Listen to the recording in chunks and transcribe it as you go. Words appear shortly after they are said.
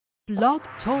Blog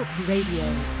Talk Radio.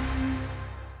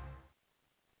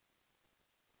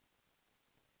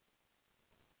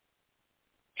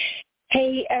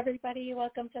 Hey everybody,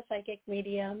 welcome to Psychic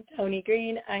Medium Toni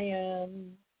Greene. I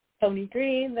am Toni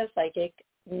Greene, the Psychic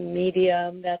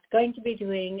Medium that's going to be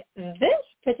doing this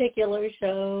particular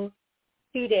show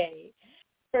today.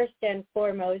 First and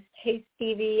foremost, hey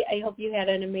Stevie, I hope you had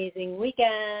an amazing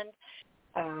weekend.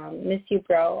 Miss you,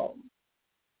 bro.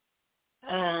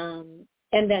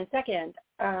 And then second,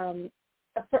 I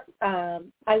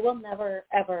will never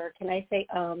ever, can I say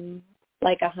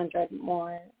like 100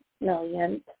 more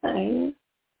million times?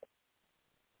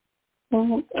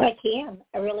 I can.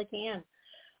 I really can.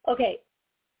 Okay.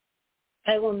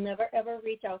 I will never ever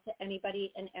reach out to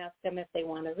anybody and ask them if they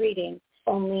want a reading.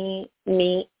 Only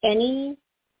me, any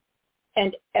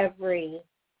and every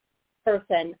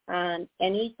person on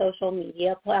any social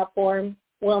media platform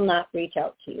will not reach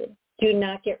out to you. Do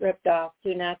not get ripped off.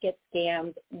 Do not get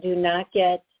scammed. Do not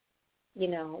get,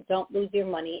 don't lose your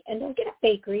money. And don't get a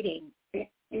fake reading.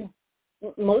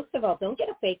 Most of all, don't get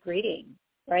a fake reading,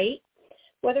 right?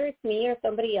 Whether it's me or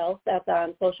somebody else that's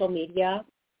on social media,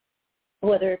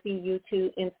 whether it be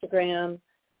YouTube, Instagram,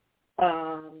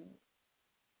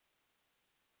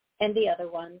 and the other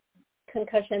one,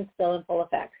 concussion's still in full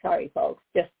effect. Sorry, folks.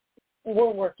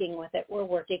 We're working with it. We're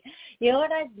working. You know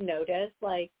what I've noticed?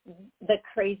 Like, the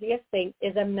craziest thing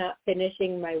is I'm not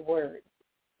finishing my words.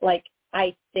 Like,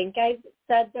 I think I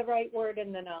said the right word,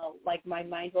 and then my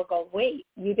mind will go, wait,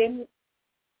 you didn't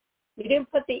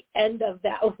put the end of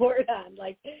that word on.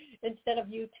 Like, instead of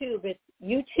YouTube, it's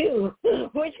YouTube.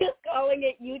 We're just calling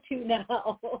it YouTube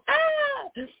now.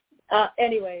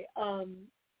 Anyway, so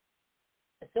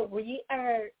we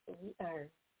are,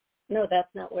 no,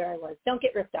 that's not where I was. Don't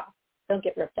get ripped off. Don't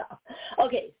get ripped off.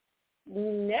 Okay,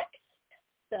 next,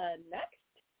 and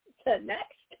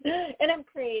I'm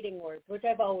creating words, which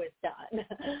I've always done.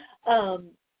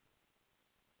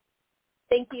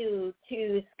 Thank you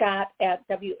to Scott at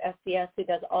WSBS, who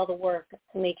does all the work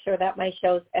to make sure that my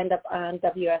shows end up on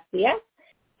WSBS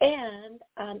and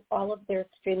on all of their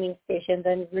streaming stations.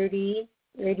 And Rudy,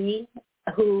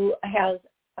 who has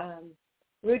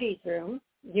Rudy's Room.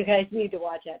 You guys need to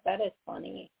watch it. That is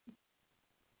funny.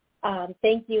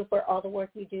 Thank you for all the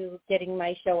work you do getting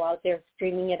my show out there,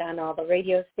 streaming it on all the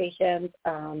radio stations,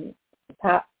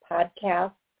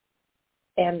 podcasts,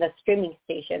 and the streaming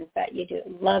stations that you do.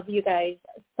 Love you guys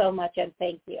so much, and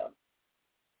thank you.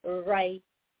 Righty.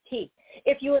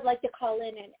 If you would like to call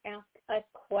in and ask a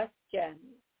question,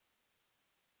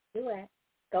 do it.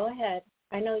 Go ahead.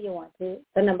 I know you want to.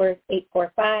 The number is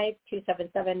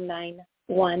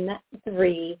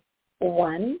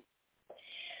 845-277-9131.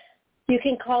 You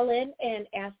can call in and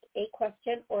ask a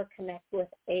question or connect with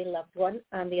a loved one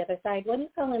on the other side. When you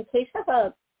call in, please have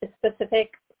a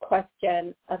specific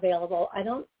question available.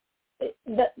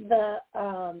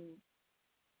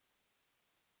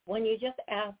 When you just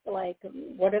ask, like,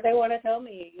 what do they want to tell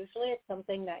me? Usually it's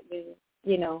something that you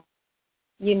know,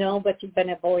 but you've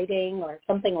been avoiding or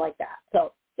something like that.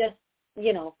 So just,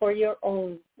 for your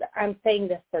own, I'm saying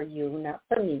this for you, not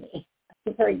for me,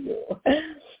 for you.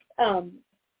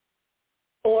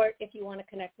 Or if you want to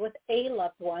connect with a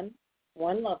loved one,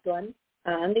 one loved one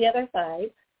on the other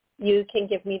side, you can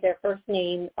give me their first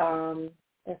name and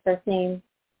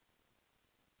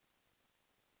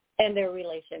their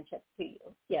relationship to you.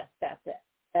 Yes, that's it.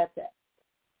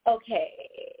 Okay.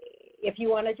 If you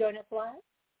want to join us live,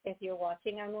 if you're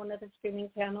watching on one of the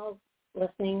streaming channels,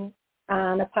 listening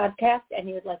on a podcast, and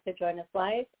you would like to join us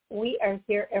live, we are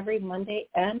here every Monday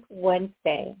and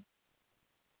Wednesday.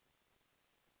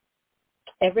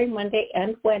 Every Monday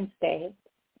and Wednesday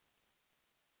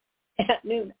at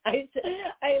noon. I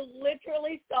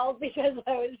literally stalled because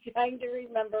I was trying to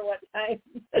remember what time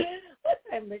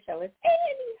the show is.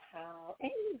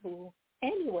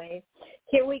 Anyway,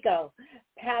 here we go.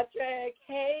 Patrick,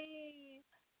 hey.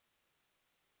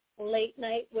 Late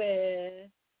night with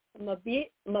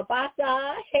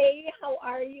Mabasa. Hey, how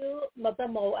are you?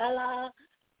 Mabamoela.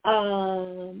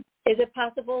 Is it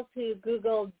possible to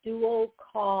Google duo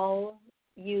call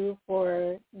you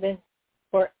for this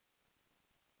for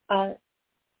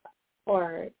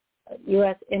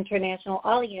U.S. international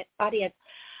audience?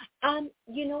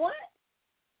 You know what,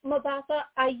 Mabasa?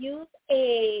 I use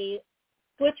a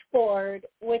switchboard,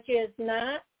 which is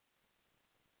not.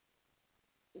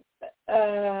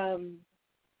 I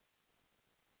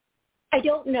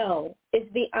don't know is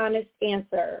the honest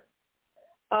answer.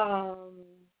 I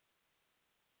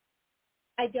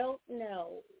don't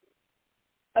know.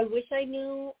 I wish I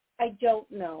knew. I don't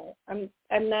know. I'm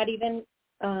not even.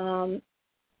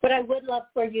 But I would love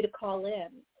for you to call in.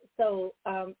 So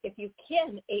if you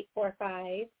can,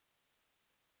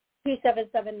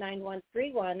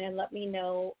 845-277-9131, and let me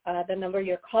know the number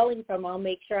you're calling from. I'll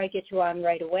make sure I get you on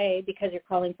right away because you're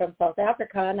calling from South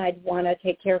Africa, and I'd want to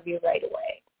take care of you right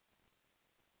away.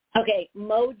 Okay,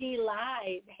 Modi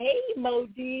Live. Hey,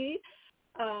 Modi.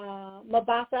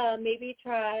 Mabasa, maybe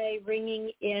try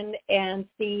ringing in and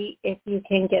see if you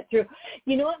can get through.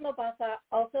 You know what, Mabasa?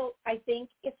 Also, I think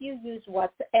if you use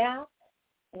WhatsApp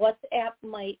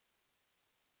might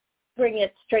bring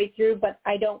it straight through, but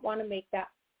I don't want to make that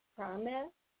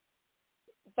promise.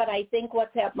 But I think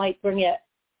WhatsApp might bring it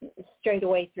straight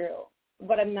away through,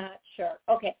 but I'm not sure.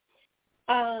 Okay.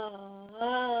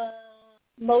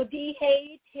 Modi,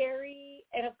 hey, Terry,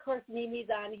 and of course Mimi's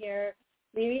on here.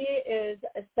 Mimi is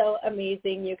so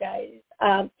amazing, you guys.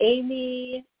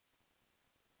 Amy,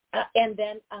 and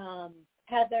then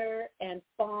Heather and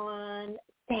Fawn,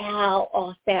 Sal.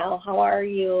 Oh, Sal, how are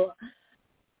you?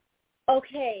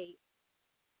 Okay.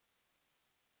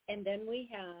 And then we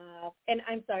have, and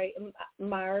I'm sorry,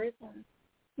 Maris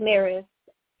 005.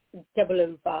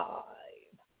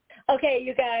 Okay,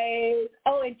 you guys.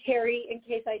 Oh, and Terry, in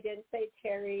case I didn't say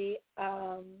Terry.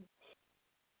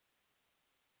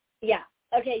 Yeah.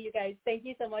 Okay, you guys, thank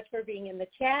you so much for being in the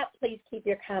chat. Please keep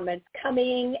your comments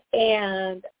coming.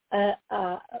 And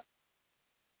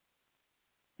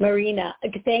Marina,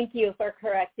 thank you for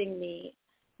correcting me,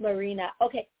 Marina.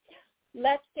 Okay,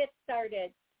 let's get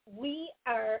started. We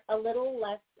are a little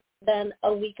less than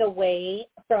a week away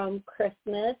from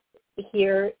Christmas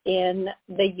here in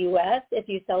the U.S. If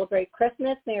you celebrate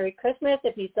Christmas, Merry Christmas.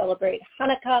 If you celebrate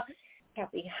Hanukkah,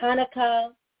 Happy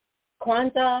Hanukkah,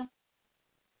 Kwanzaa.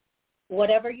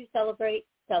 Whatever you celebrate,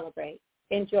 celebrate.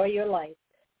 Enjoy your life.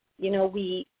 You know,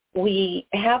 we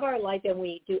have our life and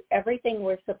we do everything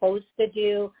we're supposed to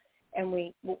do.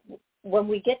 And when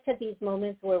we get to these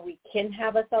moments where we can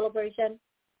have a celebration,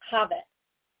 have it.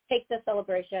 Take the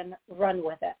celebration, run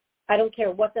with it. I don't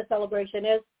care what the celebration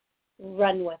is,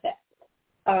 run with it.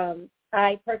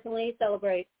 I personally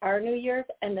celebrate our New Year's,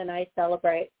 and then I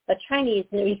celebrate the Chinese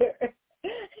New Year.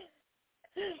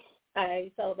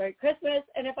 I celebrate Christmas,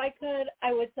 and if I could,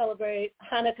 I would celebrate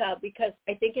Hanukkah because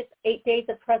I think it's 8 days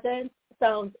of presents.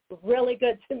 Sounds really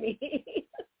good to me.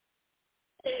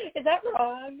 Is that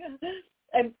wrong?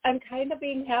 I'm kind of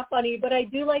being half funny, but I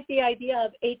do like the idea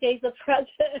of 8 days of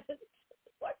presents.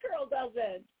 What girl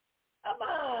doesn't? Come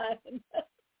on.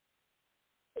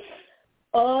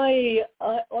 Oy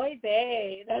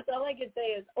vey. That's all I can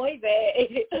say is oy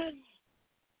vey.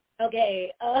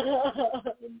 Okay.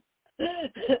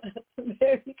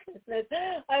 Merry Christmas.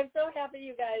 I'm so happy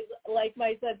you guys like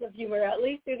my sense of humor. At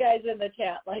least you guys in the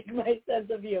chat like my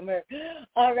sense of humor.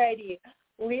 Alrighty.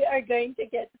 We are going to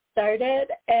get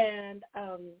started, and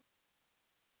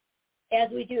as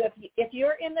we do, if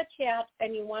you're in the chat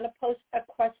and you want to post a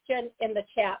question in the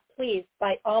chat, please,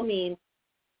 by all means,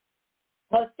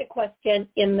 post a question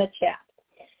in the chat.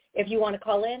 If you want to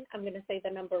call in, I'm going to say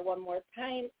the number one more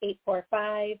time,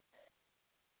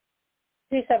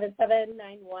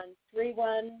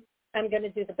 845-277-9131. I'm going to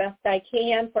do the best I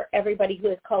can for everybody who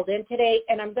has called in today,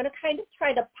 and I'm going to kind of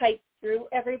try to pipe through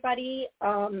everybody.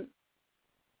 I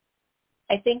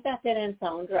think that didn't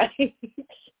sound right.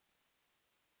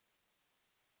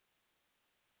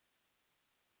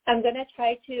 I'm going to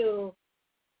try to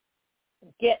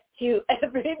get to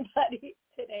everybody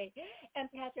today. And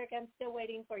Patrick, I'm still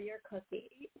waiting for your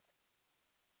cookies.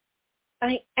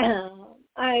 I am.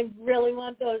 I really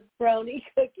want those brownie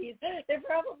cookies. They're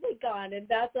probably gone, and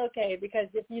that's okay because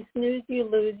if you snooze, you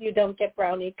lose. You don't get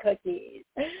brownie cookies.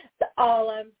 That's all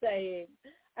I'm saying.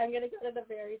 I'm going to go to the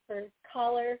very first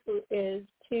caller, who is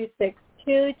 262.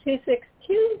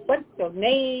 262, what's your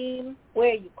name?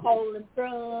 Where are you calling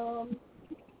from?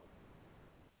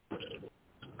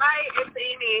 Hi, it's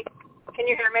Amy. Can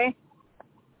you hear me?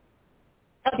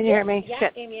 Can you hear me? Yeah,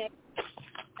 Shit. Amy.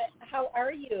 How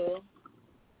are you?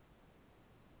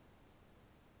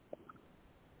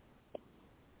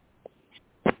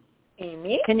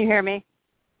 Amy? Can you hear me?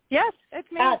 Yes, it's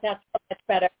me. Ah, that's so much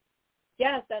better.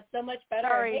 Yes, that's so much better.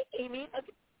 Sorry. Hey, Amy, how's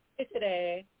it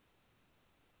today?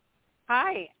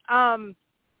 Hi.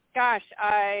 Gosh,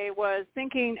 I was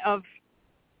thinking of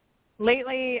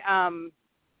lately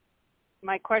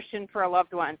my question for a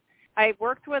loved one. I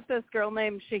worked with this girl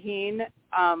named Shaheen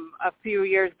a few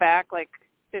years back, like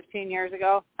 15 years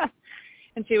ago,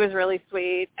 and she was really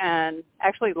sweet, and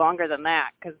actually longer than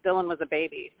that because Dylan was a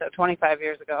baby, so 25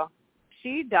 years ago.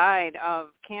 She died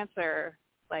of cancer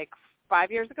like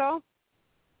 5 years ago,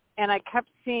 and I kept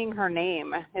seeing her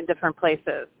name in different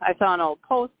places. I saw an old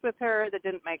post with her that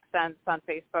didn't make sense on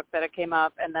Facebook that it came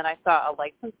up, and then I saw a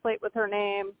license plate with her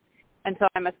name. And so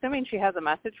I'm assuming she has a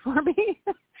message for me.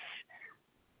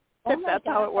 If that's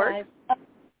how it works.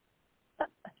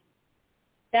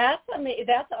 That's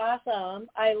awesome.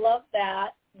 I love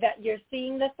that you're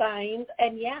seeing the signs.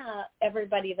 And, yeah,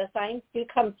 everybody, the signs do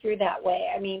come through that way.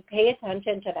 I mean, pay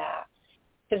attention to that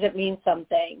because it means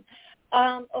something.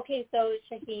 Okay, so,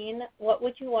 Shaheen, what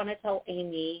would you want to tell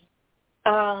Amy?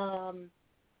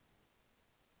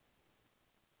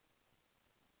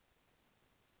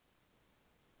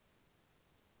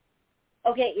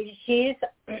 Okay, she's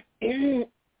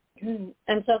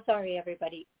I'm so sorry,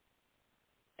 everybody.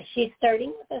 She's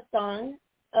starting with a song.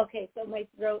 Okay, so my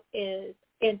throat is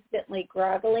instantly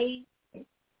groggly,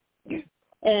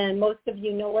 and most of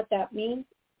you know what that means.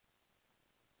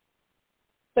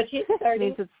 But she's starting.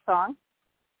 Means it's a song?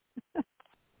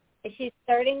 She's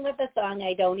starting with a song.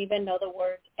 I don't even know the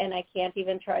words, and I can't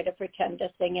even try to pretend to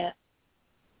sing it.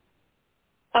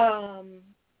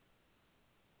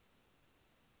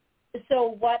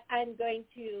 So what I'm going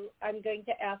to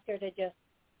ask her to just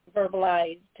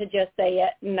verbalize, to just say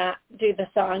it, not do the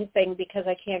song thing because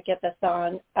I can't get the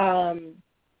song.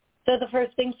 So the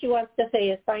first thing she wants to say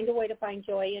is find a way to find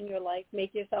joy in your life.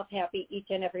 Make yourself happy each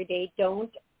and every day.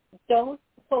 Don't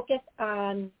focus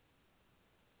on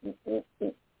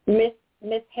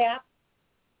mishaps.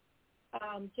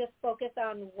 Just focus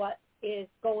on what is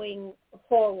going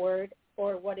forward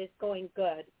or what is going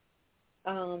good.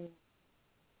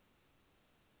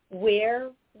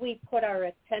 Where we put our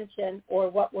attention or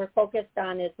what we're focused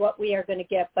on is what we are going to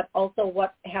get, but also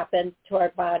what happens to our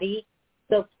body.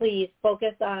 So please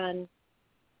focus on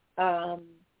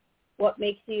what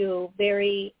makes you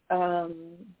very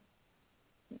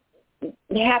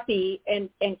happy and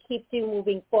keeps you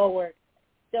moving forward.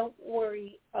 Don't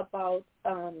worry about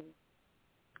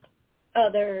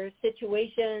other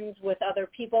situations with other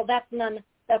people. That's none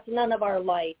of our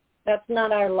life. That's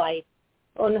not our life.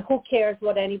 And who cares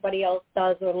what anybody else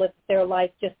does or lives their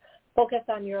life? Just focus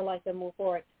on your life and move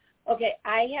forward. Okay,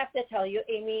 I have to tell you,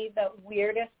 Amy, the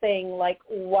weirdest thing, like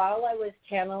while I was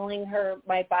channeling her,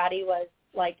 my body was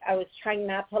like, I was trying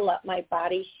not to let my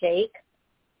body shake.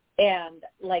 And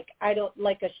like, I don't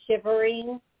like a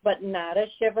shivering, but not a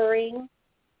shivering.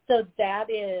 So that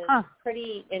is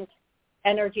pretty intense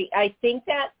energy. I think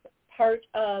that's part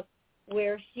of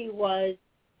where she was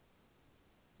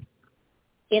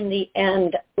in the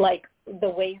end, like the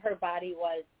way her body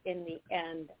was in the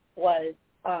end was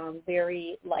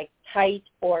very like tight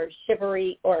or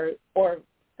shivery or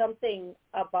something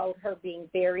about her being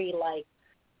very like,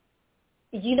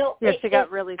 you know. Yeah, she got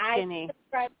really skinny.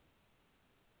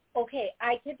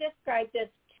 I could describe this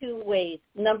two ways.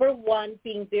 Number one,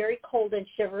 being very cold and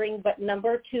shivering, but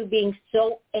number two, being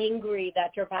so angry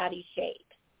that your body shakes.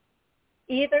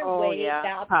 Either way,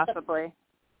 yeah, possibly.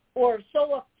 Or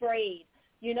so afraid.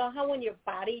 You know how when your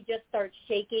body just starts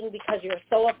shaking because you're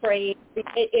so afraid,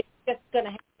 it's just going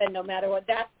to happen no matter what.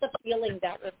 That's the feeling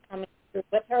that was coming through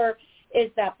with her, is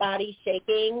that body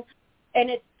shaking. And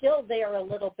it's still there a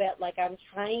little bit, like I'm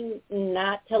trying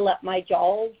not to let my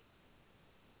jaws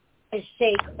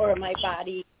shake or my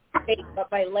body shake, but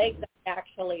my legs are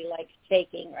actually like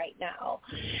shaking right now.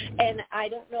 And I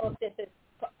don't know if this is,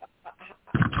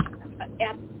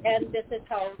 and this is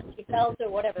how she felt or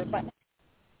whatever, but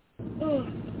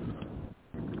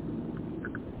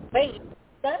wait,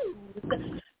 that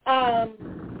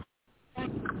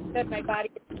my body.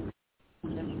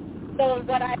 So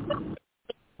what I would,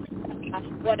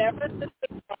 whatever the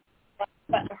thing was,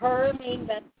 but her main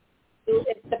message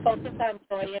is to focus on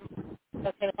joy and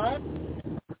okay, love.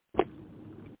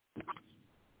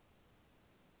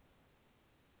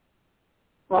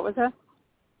 What was that?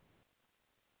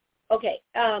 Okay,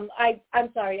 I'm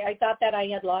sorry. I thought that I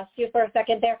had lost you for a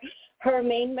second there. Her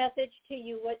main message to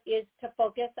you is to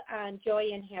focus on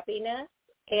joy and happiness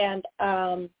and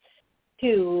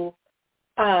to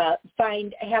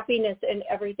find happiness in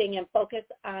everything and focus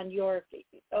on your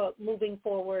moving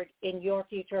forward in your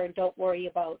future and don't worry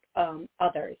about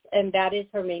others. And that is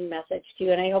her main message to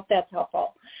you, and I hope that's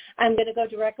helpful. I'm going to go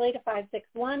directly to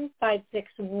 561.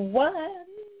 561.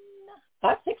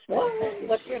 561.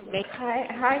 What's your name?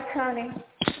 Hi, Toni.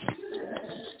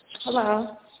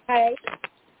 Hello. Hi.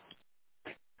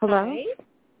 Hello.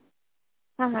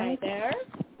 Hi. Hi there.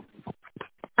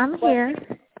 I'm here.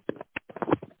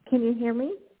 Can you hear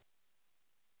me?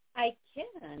 I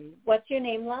can. What's your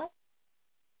name, love?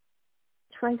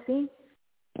 Tracy.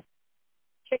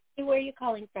 Tracy, where are you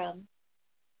calling from?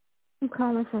 I'm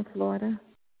calling from Florida.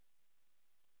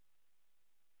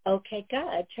 Okay,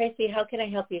 good. Tracy, how can I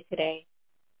help you today?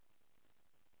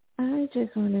 I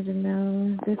just wanted to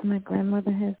know if my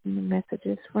grandmother has any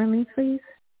messages for me, please.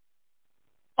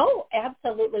 Oh,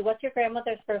 absolutely. What's your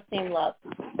grandmother's first name, love?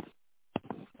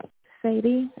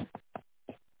 Sadie.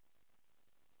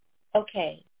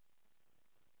 Okay.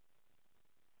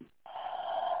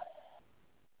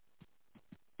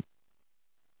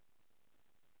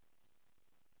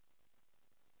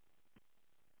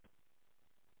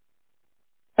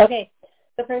 Okay.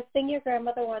 The first thing your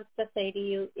grandmother wants to say to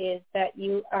you is that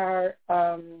you are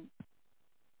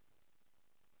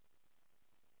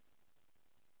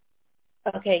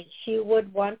okay, she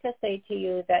would want to say to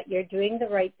you that you're doing the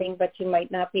right thing, but you might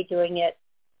not be doing it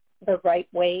the right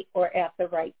way or at the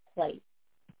right place.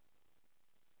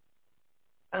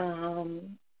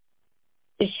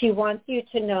 She wants you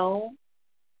to know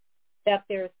that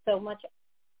there's so much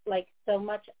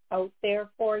out there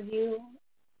for you,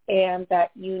 and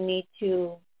that you need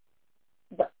to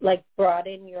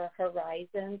broaden your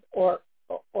horizons or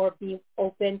be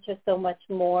open to so much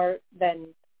more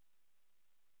than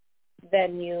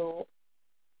you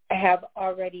have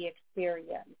already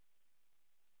experienced.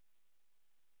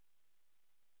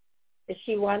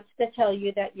 She wants to tell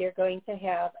you that you're going to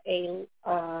have a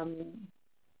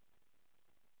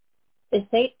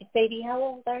Sadie, how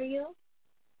old are you?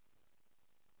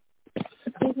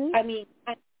 Mm-hmm. I mean,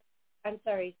 I'm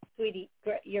sorry, sweetie,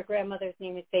 your grandmother's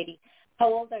name is Sadie.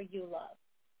 How old are you, love?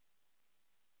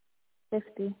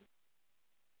 50.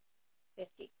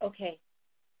 50. Okay.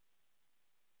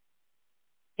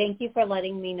 Thank you for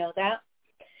letting me know that.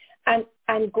 I'm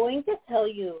going to tell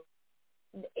you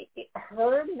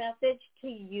her message to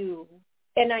you,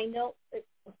 and I know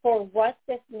for what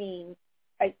this means,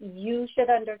 you should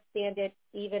understand it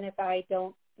even if I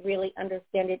don't really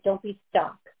understand it. Don't be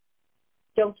stuck.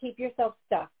 Don't keep yourself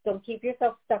stuck. Don't keep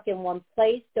yourself stuck in one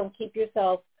place. Don't keep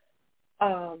yourself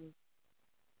stuck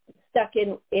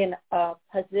in a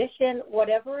position,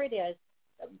 whatever it is.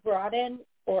 Broaden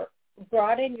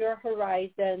your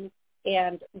horizons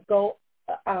and go,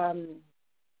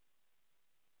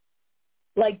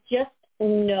 just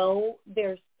know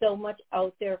there's so much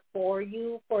out there for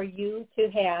you to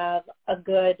have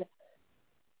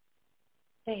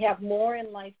to have more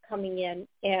in life coming in.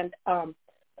 And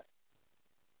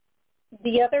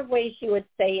the other way she would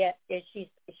say it is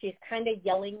she's kind of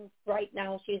yelling right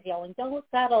now. She's yelling, don't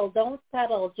settle,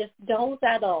 just don't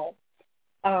settle.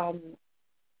 So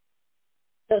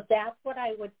that's what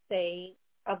I would say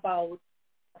about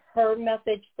her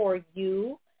message for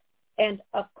you. And,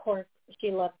 of course,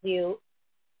 she loves you.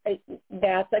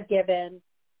 That's a given.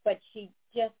 But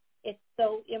it's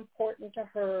so important to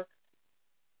her.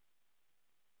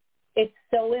 It's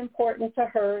so important to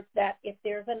her that if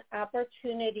there's an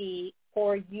opportunity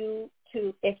for you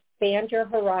to expand your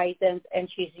horizons,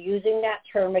 and she's using that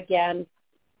term again,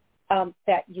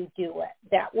 that you do it.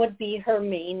 That would be her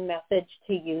main message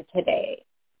to you today.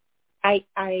 I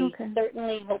Okay.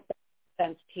 certainly hope that makes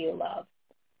sense to you, love.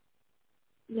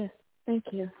 Yes,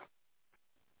 thank you.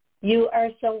 You are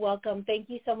so welcome. Thank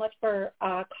you so much for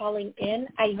calling in.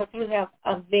 I hope you have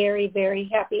a very, very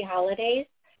happy holidays.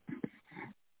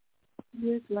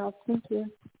 Yes, love. Thank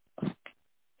you.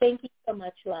 Thank you so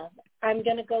much, love. I'm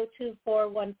going to go to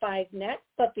 415 next,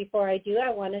 but before I do,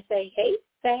 I want to say, hey,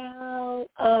 Sal,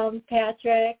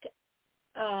 Patrick,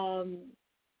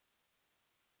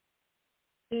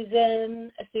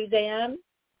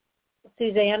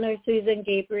 Suzanne or Susan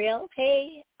Gabriel.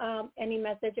 Hey, any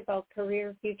message about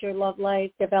career, future, love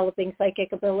life, developing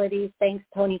psychic abilities? Thanks,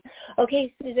 Toni.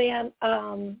 Okay, Suzanne,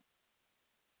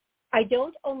 I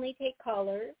don't only take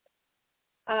callers.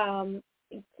 I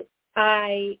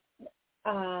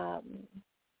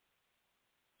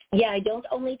don't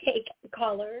only take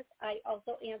callers. I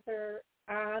also answer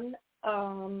on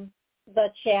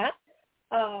the chat.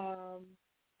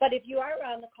 But if you are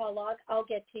on the call log, I'll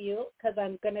get to you because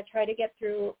I'm going to try to get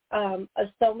through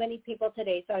so many people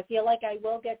today. So I feel like I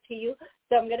will get to you.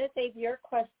 So I'm going to save your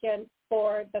question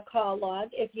for the call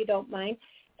log, if you don't mind.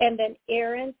 And then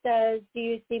Erin says, do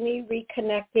you see me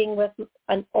reconnecting with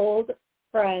an old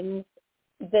friend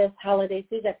this holiday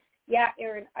season? Yeah,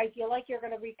 Erin, I feel like you're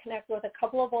going to reconnect with a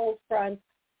couple of old friends.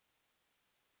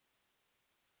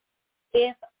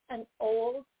 If an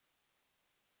old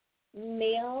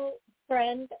male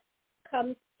friend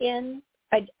comes in,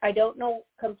 I don't know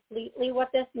completely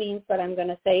what this means, but I'm going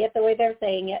to say it the way they're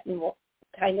saying it, and we'll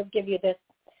kind of give you this.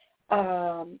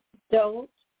 Don't.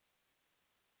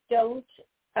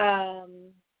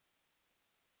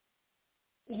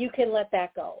 You can let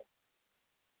that go.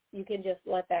 You can just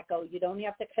let that go. You don't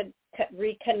have to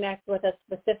reconnect with a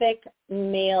specific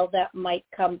male that might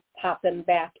come popping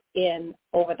back in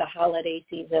over the holiday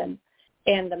season.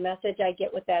 And the message I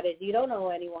get with that is you don't owe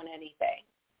anyone anything.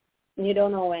 You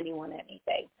don't owe anyone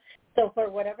anything. So for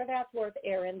whatever that's worth,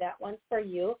 Erin, that one's for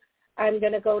you. I'm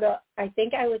going to go to, I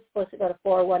think I was supposed to go to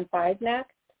 415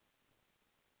 next.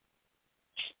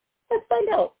 Let's find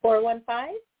out.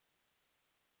 415?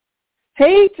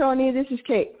 Hey, Toni, this is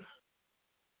Kate.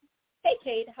 Hey,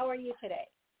 Kate, how are you today?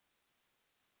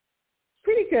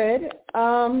 Pretty good.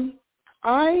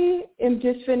 I am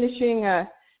just finishing a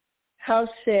house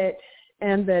sit,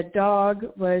 and the dog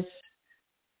was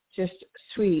just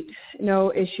sweet,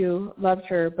 no issue, loved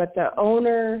her, but the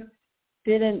owner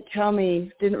didn't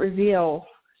reveal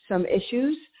some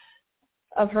issues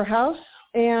of her house,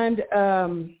 and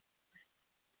I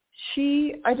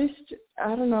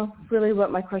don't know really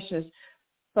what my question is,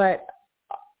 but,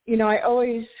 I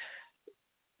always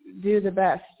do the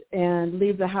best and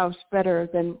leave the house better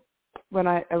than when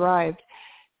I arrived.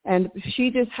 And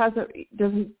she just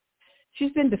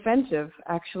she's been defensive,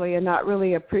 actually, and not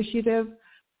really appreciative.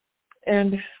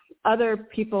 And other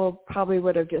people probably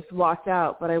would have just walked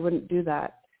out, but I wouldn't do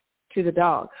that to the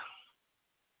dog.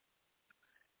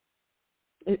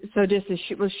 So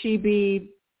will she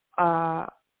be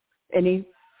any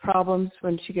problems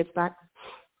when she gets back?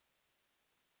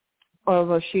 Or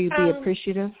will she be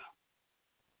appreciative?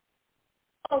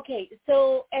 Okay,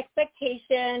 so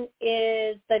expectation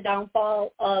is the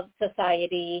downfall of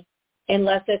society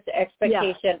unless it's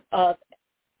expectation of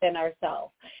in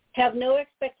ourselves. Have no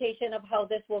expectation of how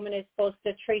this woman is supposed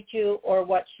to treat you or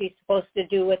what she's supposed to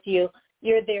do with you.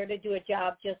 You're there to do a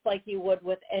job just like you would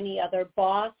with any other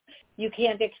boss. You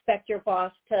can't expect your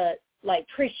boss to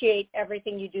appreciate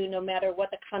everything you do no matter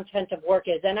what the content of work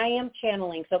is. And I am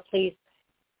channeling, so please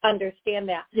understand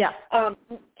that. Yeah.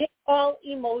 Take all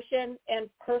emotion and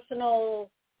personalness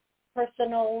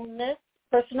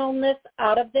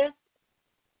out of this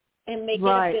and make it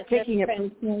a business. Taking it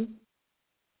personally.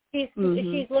 She's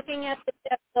looking at this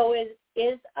as though it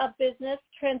is a business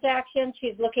transaction.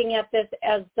 She's looking at this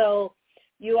as though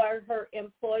you are her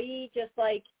employee, just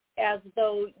like as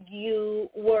though you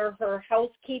were her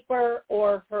housekeeper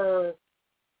or her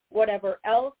whatever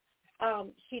else.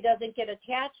 She doesn't get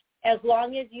attached. As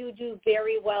long as you do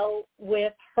very well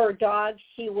with her dog,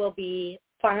 she will be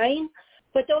fine.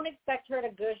 But don't expect her to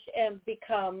gush and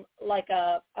become like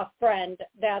a friend.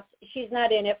 She's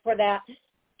not in it for that.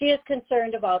 She is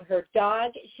concerned about her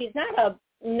dog. She's not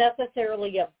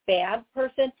necessarily a bad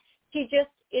person. She just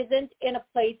isn't in a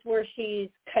place where she's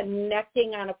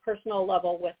connecting on a personal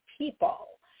level with people.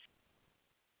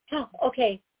 Oh,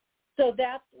 okay. So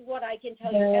that's what I can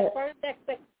tell you. As far as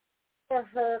expectations for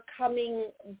her coming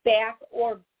back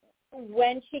or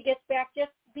when she gets back,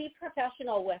 just be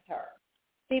professional with her.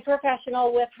 Be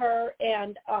professional with her.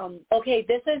 And,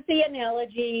 this is the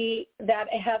analogy that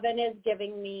heaven is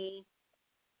giving me.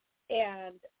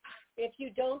 And if you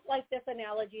don't like this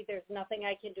analogy, there's nothing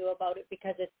I can do about it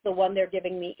because it's the one they're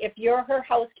giving me. If you're her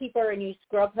housekeeper and you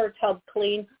scrub her tub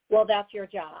clean, well, that's your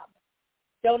job.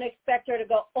 Don't expect her to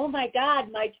go, oh, my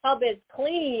God, my tub is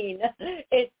clean.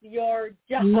 It's your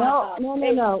job. No.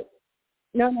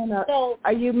 So,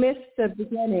 you missed the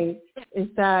beginning, is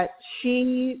that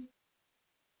the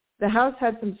house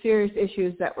had some serious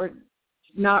issues that were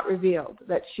not revealed,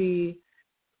 that she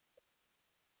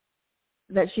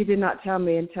did not tell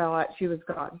me until she was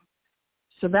gone.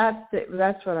 So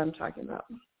that's what I'm talking about.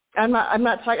 I'm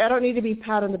not talking. I don't need to be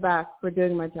pat on the back for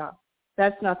doing my job.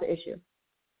 That's not the issue.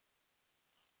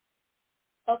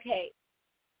 Okay.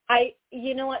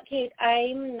 You know what, Kate?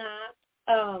 I'm not.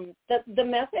 The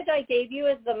message I gave you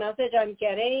is the message I'm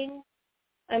getting.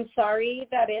 I'm sorry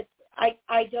that it's.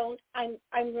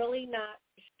 I'm really not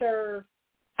sure.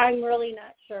 I'm really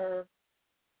not sure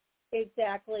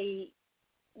exactly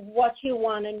what you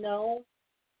want to know.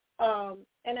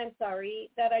 And I'm sorry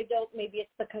that I don't. Maybe it's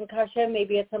the concussion.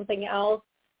 Maybe it's something else.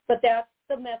 But that's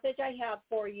the message I have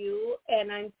for you.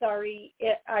 And I'm sorry.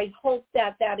 I hope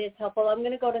that is helpful. I'm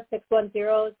going to go to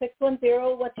 610.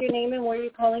 610, what's your name and where are you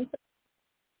calling from?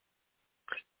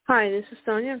 Hi, this is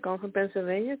Toni. I'm calling from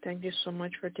Pennsylvania. Thank you so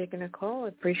much for taking a call. I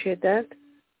appreciate that.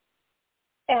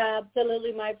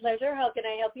 Absolutely my pleasure. How can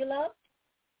I help you, love?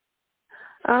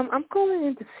 I'm calling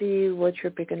in to see what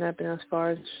you're picking up in as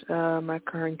far as my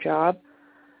current job.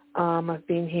 I've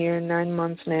been here 9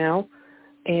 months now,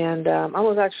 and I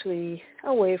was actually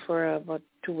away for about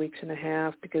 2 weeks and a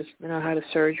half because I had a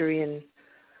surgery, and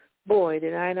boy,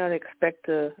 did I not expect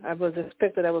I was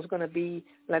expected I was going to be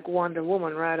like Wonder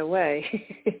Woman right away.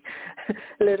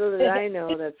 Little did I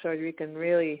know that surgery can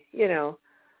really,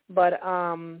 but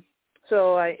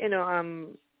so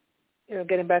I'm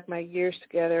getting back my gears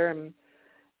together and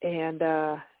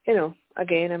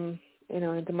again I'm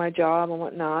into my job and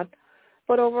whatnot,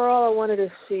 But overall, I wanted to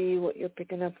see what you're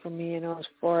picking up for me, as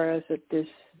far as at this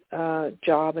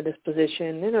job and this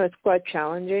position. It's quite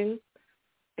challenging,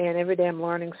 and every day I'm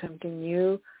learning something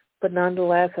new. But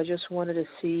nonetheless, I just wanted to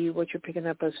see what you're picking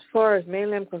up as far as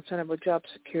mainly I'm concerned about job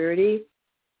security,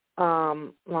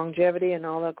 longevity, and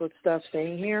all that good stuff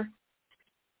staying here.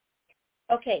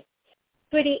 Okay.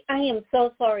 Sweetie, I am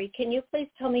so sorry. Can you please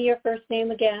tell me your first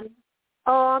name again?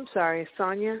 Oh, I'm sorry,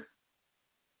 Sonia.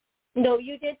 No,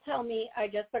 you did tell me. I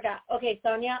just forgot. Okay,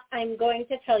 Sonia, I'm going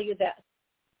to tell you this.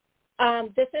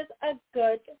 This is a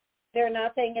good, they're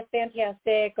not saying it's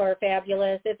fantastic or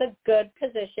fabulous. It's a good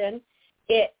position.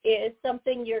 It is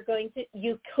something you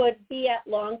could be at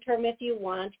long term if you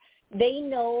want. They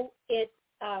know it's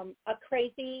a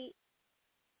crazy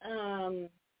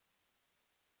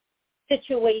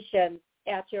situation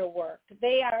at your work.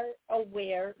 They are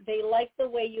aware. They like the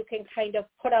way you can kind of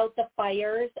put out the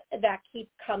fires that keep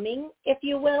coming, if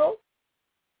you will.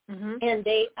 Mm-hmm. And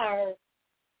they are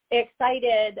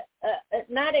excited,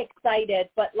 not excited,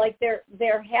 but like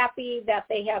they're happy that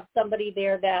they have somebody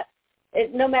there that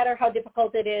no matter how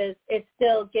difficult it is, it's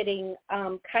still getting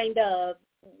kind of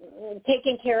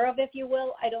taken care of, if you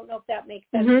will. I don't know if that makes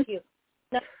sense to you.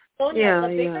 Now, Sonia, the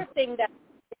bigger thing that I'm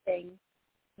getting,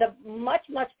 the much,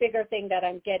 much bigger thing that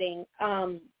I'm getting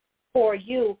for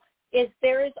you is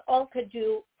there is all to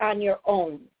do on your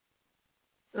own.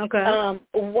 Okay.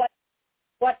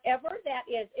 Whatever that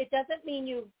is, it doesn't mean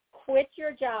you quit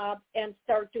your job and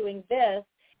start doing this.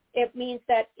 It means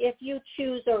that if you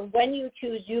choose or when you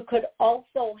choose, you could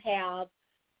also have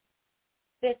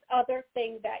this other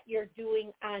thing that you're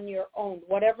doing on your own.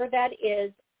 Whatever that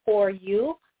is for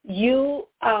you, you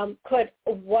could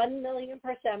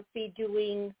 1,000,000% be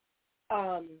doing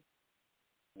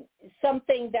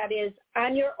something that is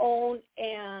on your own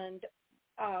and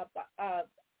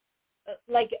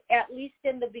like at least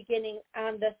in the beginning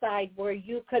on the side where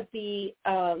you could be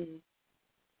I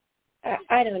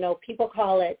don't know, people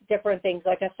call it different things,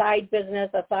 like a side business,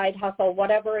 a side hustle,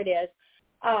 whatever it is,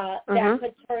 that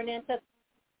could turn into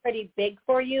pretty big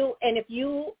for you. And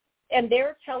and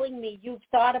they're telling me you've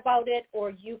thought about it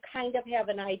or you kind of have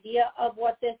an idea of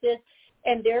what this is,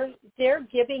 and they're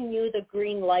giving you the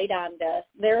green light on this.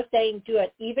 They're saying do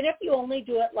it, even if you only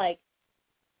do it like,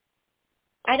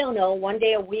 I don't know, one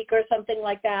day a week or something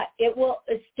like that. It will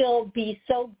still be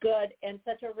so good and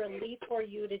such a relief for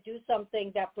you to do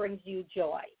something that brings you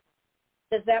joy.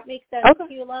 Does that make sense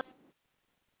to you, love?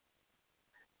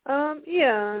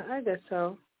 Yeah, I guess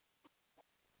so.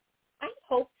 I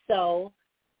hope so.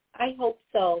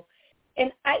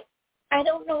 And I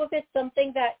don't know if it's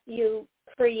something that you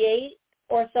create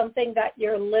or something that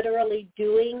you're literally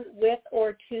doing with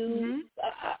or to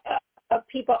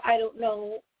people. I don't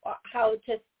know how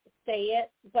to say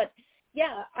it, but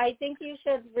yeah, I think you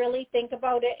should really think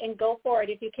about it and go for it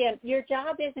if you can. Your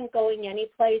job isn't going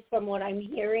anyplace from what I'm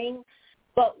hearing,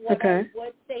 but what I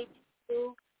would say to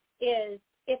you is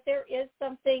if there is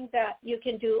something that you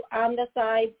can do on the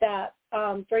side that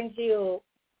brings you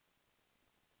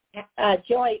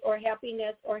joy or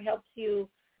happiness or helps you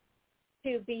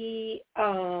to be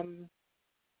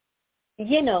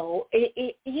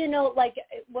like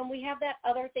when we have that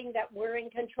other thing that we're in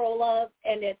control of,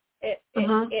 and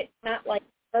it's not like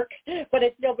work, but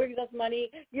it still brings us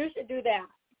money. You should do that.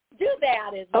 Do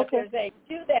that is what they're saying.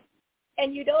 Do that,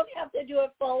 and you don't have to do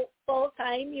it full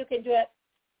time. You can do it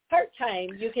part time.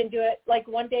 You can do it like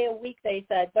one day a week. They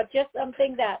said, but just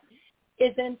something that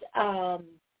isn't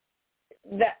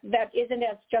that isn't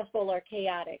as stressful or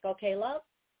chaotic. Okay, love.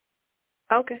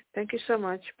 Okay, thank you so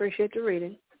much. Appreciate the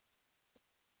reading.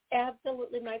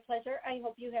 Absolutely, my pleasure. I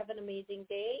hope you have an amazing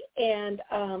day and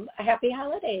happy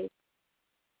holidays.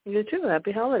 You too.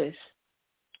 Happy holidays.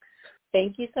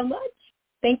 Thank you so much.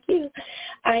 Thank you.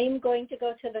 I am going to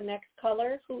go to the next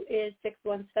caller, who is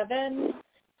 617.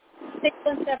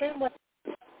 617, what,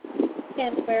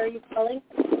 and where are you calling?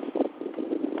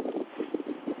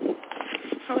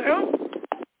 Hello?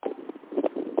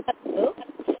 Hello?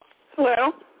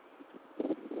 Hello?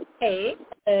 Hey,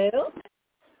 hello?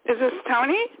 Is this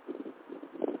Toni?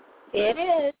 It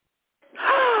is.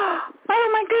 Oh,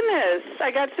 my goodness. I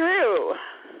got through.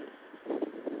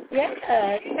 Yes.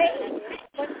 Hey.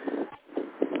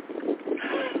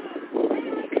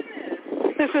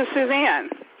 This is Suzanne.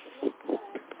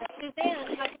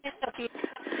 Suzanne, how can I help you?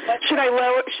 Should I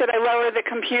lower the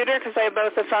computer? Because I have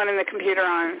both the phone and the computer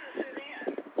on.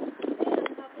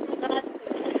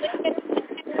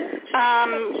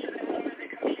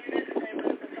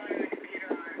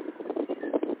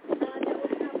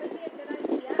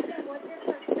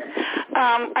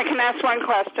 I can ask one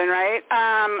question, right?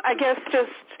 I guess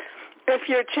just if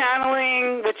you're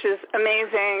channeling, which is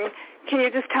amazing, can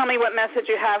you just tell me what message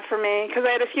you have for me? Because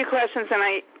I had a few questions, and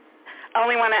I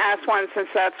only want to ask one since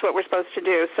that's what we're supposed to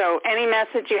do. So any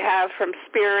message you have from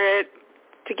Spirit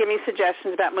to give me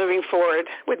suggestions about moving forward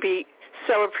would be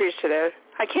so appreciative.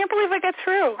 I can't believe I got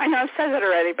through. I know I've said that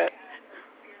already, but...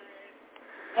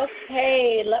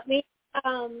 Okay, let me...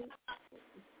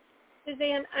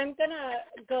 Suzanne, I'm going to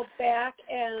go back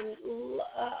and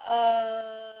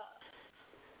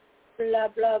blah,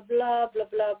 blah, blah, blah,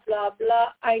 blah, blah, blah.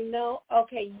 I know.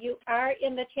 Okay, you are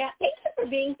in the chat. Thank you for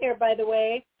being here, by the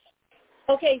way.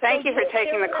 Okay. Thank you for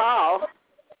taking the call.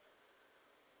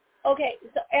 Okay,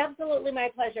 so absolutely my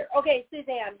pleasure. Okay,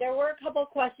 Suzanne, there were a couple of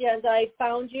questions. I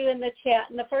found you in the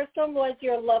chat, and the first one was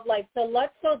your love life. So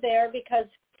let's go there because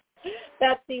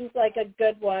that seems like a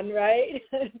good one, right?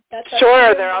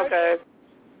 Sure, they're all good.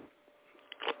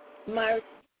 March.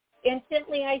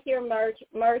 Instantly I hear March.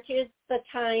 March is the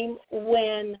time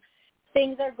when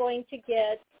things are going to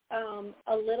get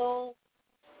a little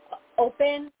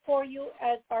open for you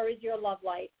as far as your love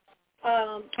life.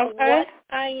 What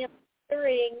I am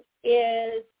hearing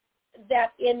is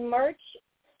that in March,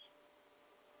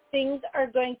 things are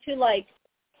going to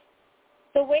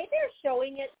the way they're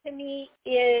showing it to me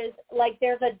is like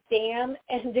there's a dam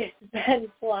and it's been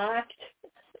blocked.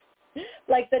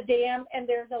 Like the dam and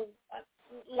there's a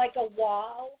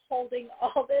wall holding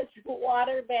all this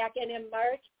water back, and in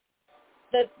March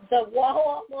the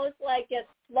wall almost gets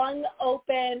flung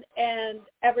open and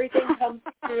everything comes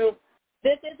through.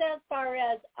 This is as far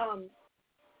as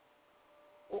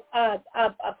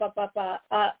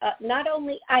not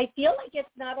only, I feel like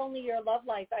it's not only your love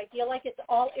life, I feel like it's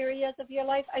all areas of your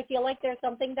life. I feel like there's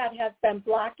something that has been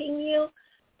blocking you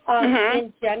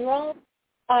in general.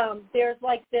 There's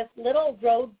this little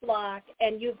roadblock,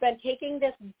 and you've been taking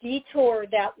this detour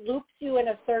that loops you in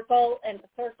a circle and a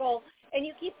circle, and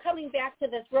you keep coming back to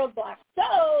this roadblock.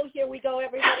 So here we go,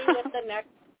 everybody, with the next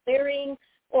clearing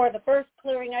or the first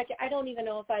clearing. I don't even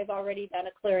know if I've already done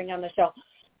a clearing on the show.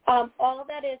 All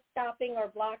that is stopping or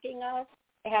blocking us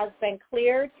has been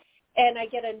cleared, and I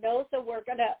get a no, so we're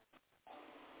gonna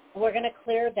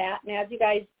clear that. And as you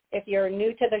guys, if you're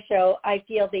new to the show, I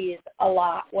feel these a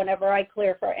lot whenever I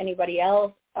clear for anybody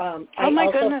else. Oh my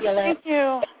goodness, thank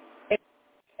you.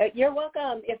 You're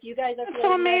welcome. If you guys are feeling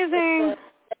so amazing.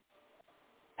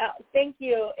 Thank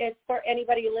you. It's for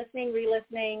anybody listening,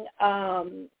 re-listening,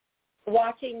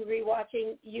 watching,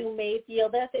 rewatching. You may feel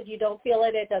this. If you don't feel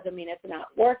it, it doesn't mean it's not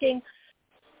working.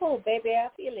 Oh, baby, I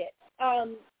feel it.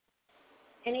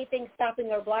 Anything stopping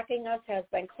or blocking us has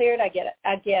been cleared. I get,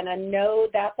 again, a no,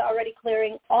 that's already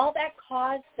clearing. All that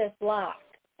caused this block,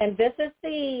 and this is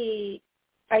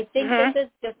I think this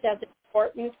is just as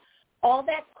important. All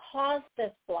that caused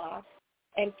this block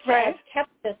and has kept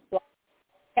this block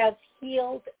has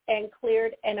healed and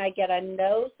cleared, and I get a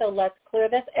no, so let's clear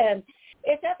this. And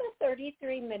it's at the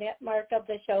 33-minute mark of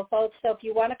the show, folks, so if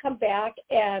you want to come back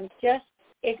and just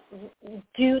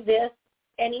do this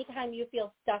anytime you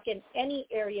feel stuck in any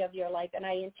area of your life, and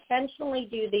I intentionally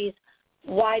do these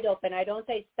wide open. I don't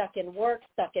say stuck in work,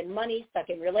 stuck in money, stuck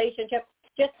in relationship,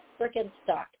 just freaking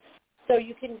stuck. So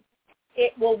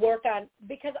it will work on,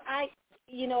 because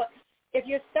if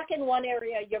you're stuck in one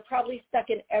area, you're probably stuck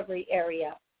in every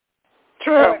area.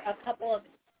 True. Or a couple of.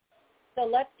 So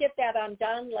let's get that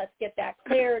undone. Let's get that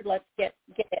cleared. Let's get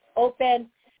it open.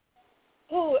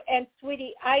 Ooh, and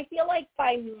sweetie, I feel like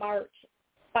by March,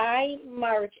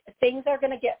 things are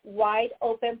going to get wide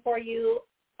open for you.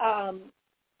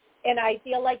 And I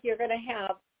feel like you're going to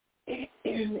have,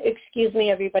 excuse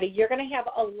me, everybody, you're going to have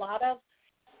a lot of,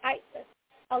 I'm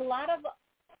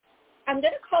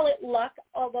going to call it luck,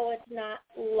 although it's not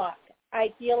luck.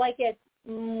 I feel like it's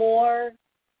more,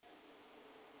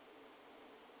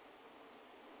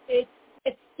 it's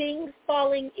things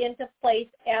falling into place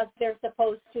as they're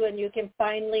supposed to, and you can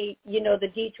finally,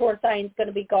 the detour sign's going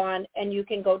to be gone, and you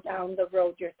can go down the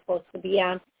road you're supposed to be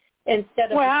on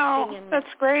instead of. Wow,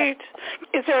 that's great.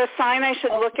 Is there a sign I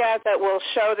should look at that will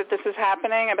show that this is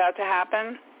about to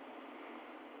happen?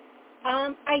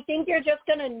 I think you're just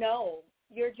going to know.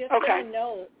 You're just going to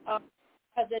know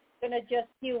because it's going to just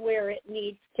you where it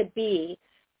needs to be.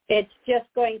 It's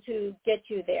just going to get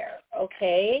you there,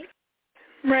 okay?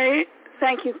 Right.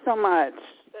 Thank you so much.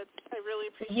 I really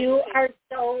appreciate it. You are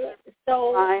so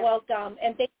welcome,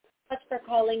 and thank you so much for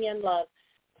calling in, love.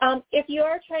 If you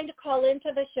are trying to call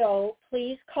into the show,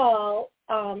 please call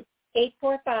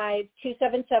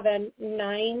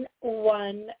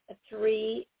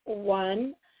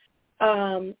 845-277-9131.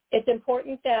 It's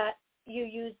important that you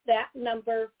use that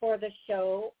number for the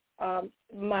show.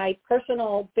 My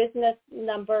personal business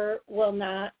number will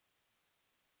not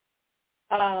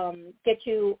get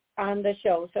you on the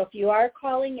show. So if you are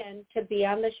calling in to be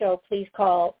on the show, please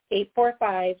call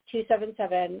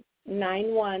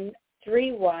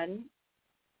 845-277-9131,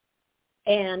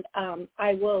 and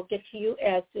I will get to you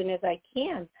as soon as I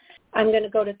can. I'm going to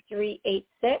go to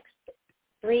 386.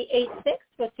 386,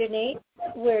 what's your name?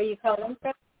 Where are you calling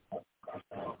from?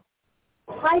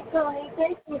 Hi, Toni.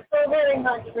 Thank you so very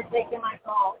much for taking my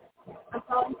call. I'm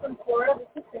calling from Florida.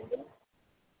 This is Cindy.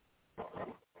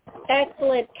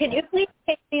 Excellent. Can you please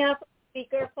take me off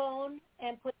speakerphone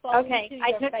and put phone to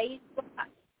your face?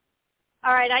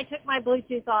 All right, I took my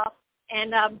Bluetooth off,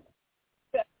 and I'm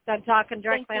talking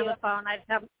directly on the phone.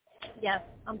 Yes,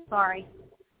 I'm sorry.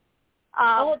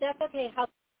 That's okay. How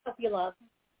can I help you, love?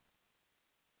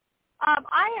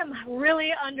 I am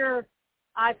really under,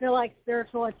 I feel like,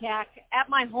 spiritual attack at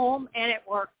my home and at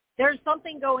work. There's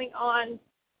something going on,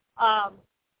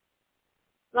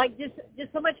 like just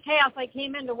so much chaos. I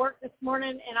came into work this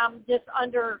morning, and I'm just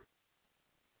under,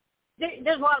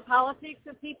 there's a lot of politics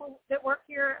with people that work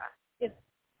here. It's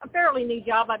a fairly new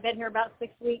job. I've been here about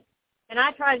 6 weeks, and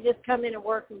I try to just come in and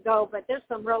work and go, but there's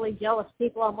some really jealous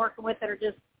people I'm working with that are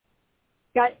just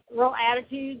got real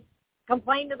attitudes.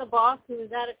 Complained to the boss who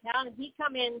was out of town, and he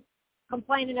come in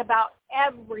complaining about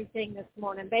everything this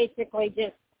morning, basically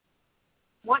just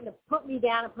wanting to put me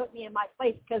down and put me in my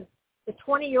place because the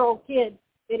 20-year-old kid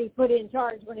that he put in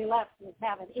charge when he left was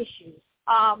having issues.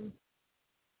 And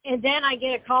then I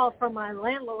get a call from my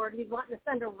landlord who's wanting to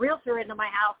send a realtor into my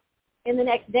house in the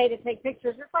next day to take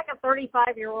pictures. It's like a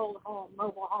 35-year-old home,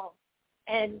 mobile home,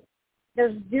 and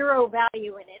there's zero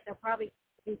value in it. They're probably,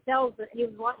 he sells it, he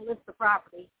was wanting to list the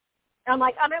property. I'm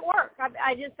like, I'm at work.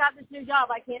 I just got this new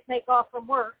job. I can't take off from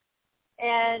work.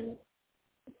 And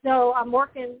so I'm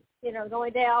working, the only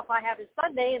day off I have is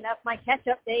Sunday, and that's my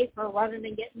catch-up day for running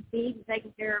and getting feed and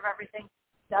taking care of everything,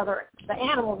 the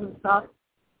animals and stuff.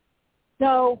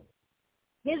 So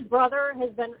his brother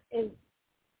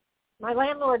my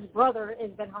landlord's brother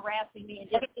has been harassing me and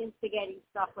just instigating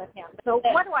stuff with him. So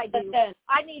what do I do?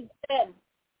 I need thin.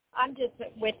 I'm just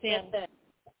with him.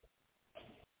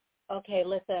 Okay,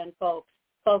 listen, folks.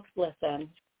 Folks, listen.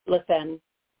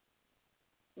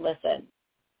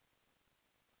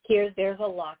 There's a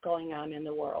lot going on in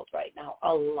the world right now,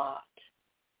 a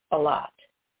lot.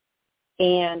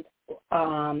 And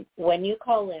when you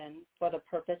call in for the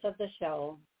purpose of the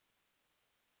show,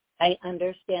 I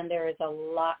understand there is a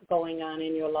lot going on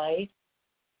in your life.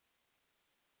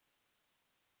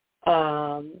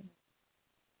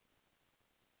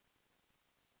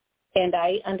 And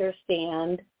I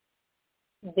understand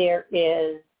there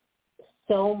is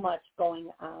so much going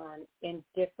on in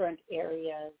different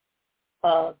areas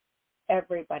of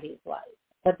everybody's life.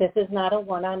 But this is not a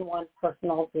one-on-one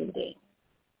personal reading.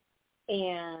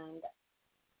 And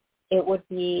it would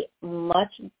be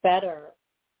much better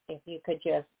if you could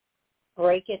just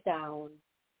break it down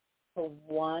to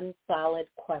one solid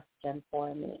question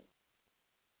for me.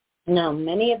 Now,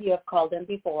 many of you have called in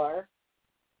before,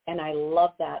 and I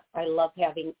love that. I love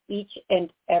having each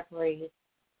and every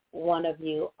one of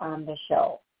you on the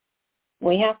show.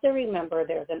 We have to remember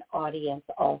there's an audience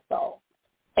also.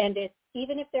 And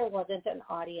even if there wasn't an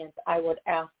audience, I would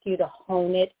ask you to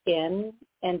hone it in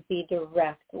and be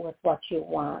direct with what you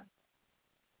want.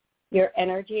 Your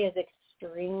energy is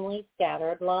extremely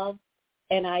scattered, love,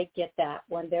 and I get that.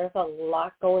 When there's a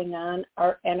lot going on,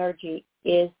 our energy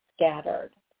is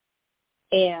scattered.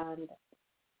 And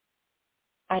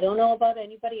I don't know about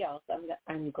anybody else.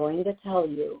 I'm going to tell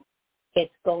you,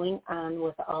 it's going on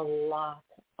with a lot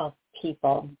of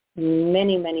people,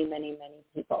 many, many, many, many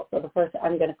people. So the first,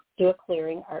 I'm going to do a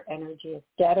clearing. Our energy is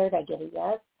scattered. I get a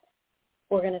yes.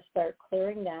 We're going to start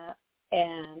clearing that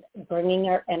and bringing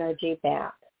our energy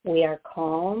back. We are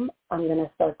calm. I'm going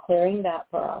to start clearing that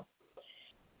for us.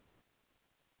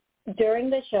 During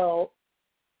the show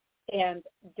and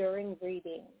during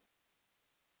reading,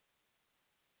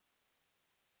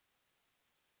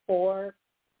 for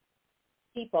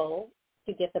people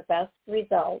to get the best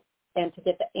results and to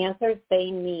get the answers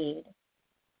they need,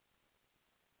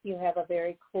 you have a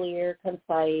very clear,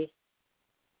 concise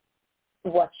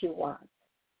what you want.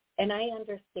 And I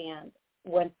understand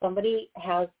when somebody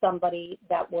has somebody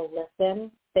that will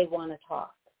listen, they want to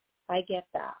talk. I get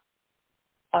that.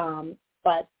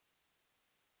 But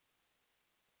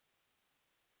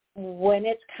when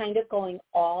it's kind of going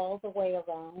all the way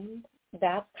around,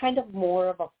 that's kind of more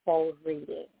of a full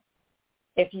reading.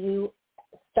 If you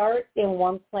start in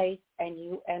one place and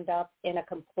you end up in a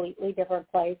completely different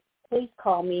place, please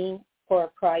call me for a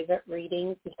private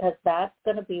reading, because that's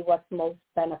going to be what's most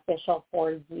beneficial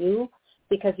for you,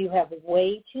 because you have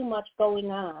way too much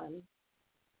going on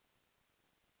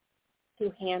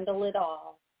to handle it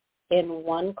all in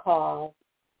one call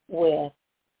with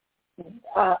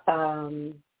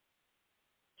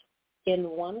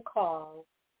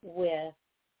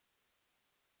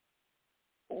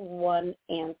one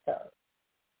answer.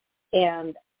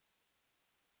 And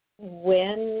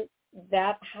when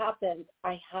that happens,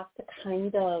 I have to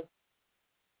kind of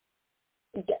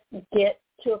get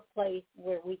to a place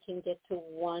where we can get to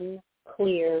one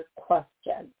clear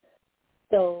question.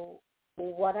 So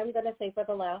what I'm going to say for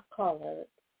the last caller,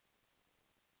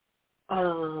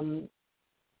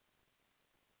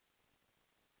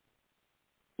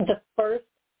 the first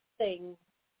thing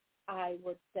I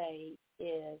would say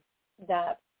is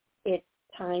that it's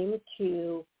time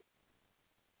to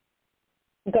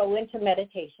go into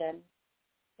meditation,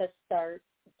 to start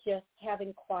just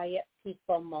having quiet,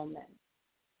 peaceful moments,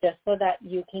 just so that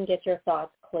you can get your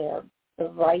thoughts clear, to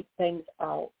write things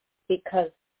out, because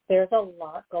there's a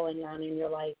lot going on in your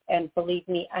life. And believe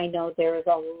me, I know there is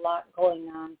a lot going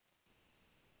on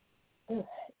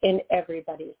in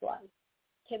everybody's life.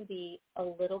 It can be a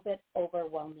little bit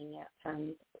overwhelming at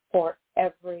times for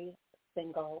every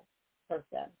single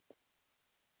person.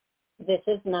 This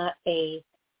is not a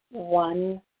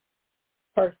one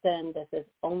person, this is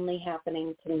only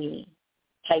happening to me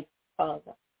type of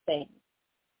thing.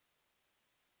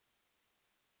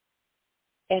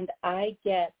 And I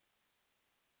get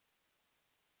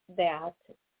that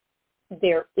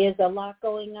there is a lot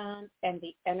going on, and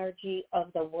the energy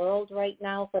of the world right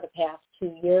now for the past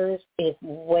 2 years is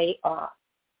way off.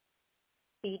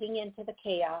 Feeding into the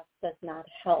chaos does not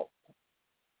help.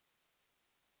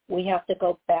 We have to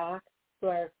go back to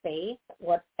our faith,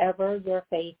 whatever your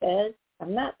faith is.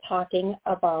 I'm not talking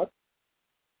about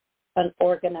an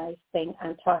organized thing.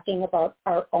 I'm talking about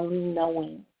our own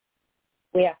knowing.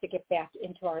 We have to get back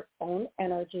into our own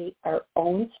energy, our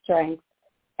own strength,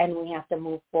 and we have to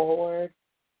move forward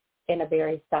in a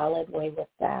very solid way with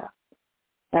that.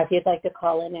 Now, if you'd like to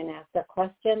call in and ask a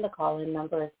question, the call-in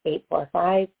number is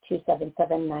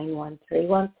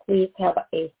 845-277-9131. Please have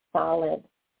a solid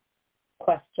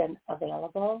question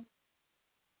available.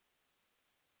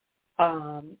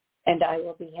 And I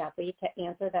will be happy to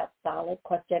answer that solid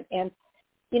question. And,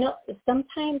 you know,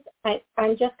 sometimes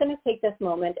I'm just going to take this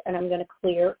moment and I'm going to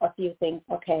clear a few things,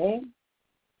 okay?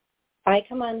 I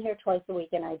come on here twice a week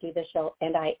and I do the show,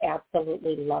 and I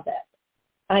absolutely love it.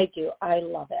 I do. I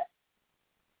love it.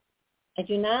 I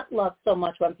do not love so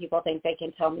much when people think they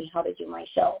can tell me how to do my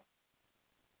show.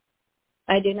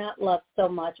 I do not love so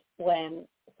much when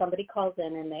somebody calls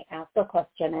in and they ask a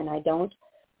question and I don't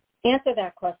answer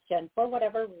that question for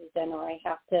whatever reason, or I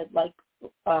have to, like,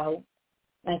 I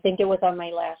think it was on my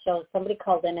last show, somebody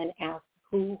called in and asked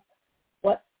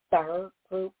what star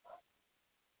group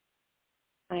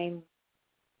I'm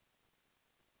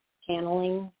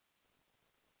channeling.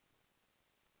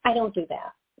 I don't do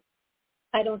that.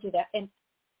 And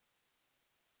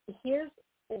here's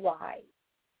why.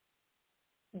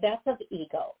 That's of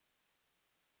ego.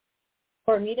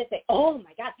 For me to say, oh,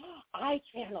 my God, I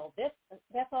channel this,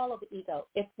 that's all of ego.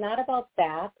 It's not about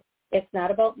that. It's not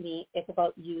about me. It's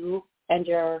about you and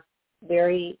your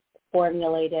very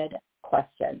formulated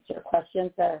questions. Your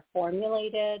questions that are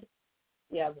formulated,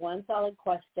 you have one solid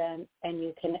question, and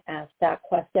you can ask that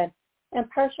question. And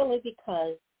partially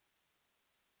because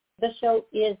the show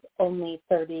is only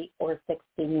 30 or 60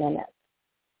 minutes.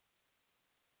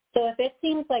 So if it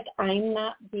seems like I'm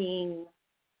not being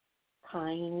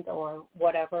kind or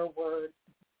whatever word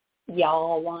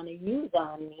y'all want to use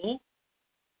on me,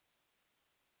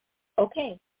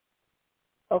 okay.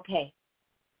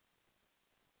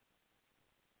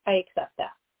 I accept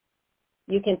that.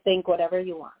 You can think whatever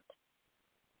you want.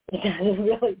 It doesn't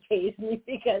really faze me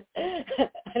because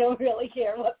I don't really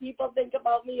care what people think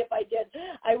about me. If I did,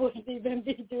 I wouldn't even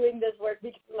be doing this work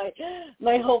because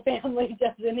my whole family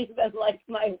doesn't even like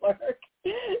my work.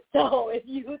 So if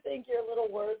you think your little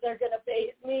words are going to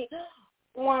faze me,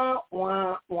 wah,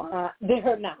 wah, wah,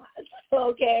 they're not,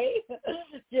 okay?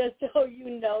 Just so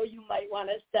you know, you might want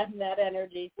to send that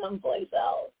energy someplace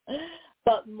else.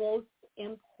 But most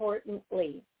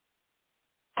importantly,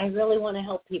 I really want to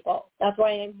help people. That's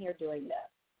why I'm here doing this.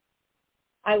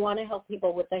 I want to help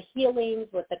people with the healings,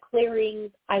 with the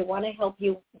clearings. I want to help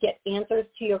you get answers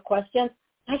to your questions.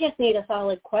 I just need a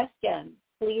solid question,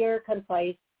 clear,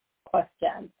 concise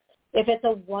question. If it's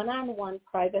a one-on-one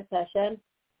private session,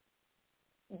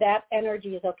 that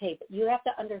energy is okay. But you have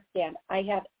to understand, I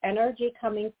have energy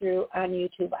coming through on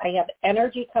YouTube. I have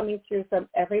energy coming through from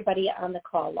everybody on the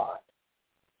call log.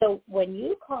 So when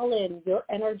you call in, your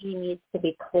energy needs to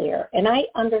be clear. And I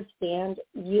understand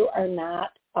you are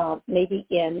not maybe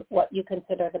in what you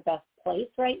consider the best place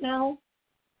right now.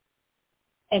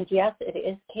 And yes, it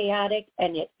is chaotic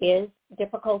and it is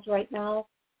difficult right now.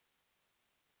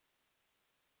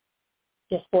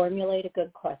 Just formulate a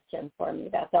good question for me.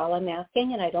 That's all I'm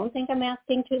asking, and I don't think I'm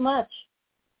asking too much.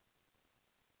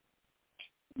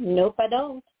 Nope, I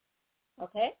don't.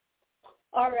 Okay?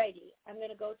 All righty. I'm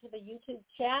going to go to the YouTube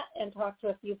chat and talk to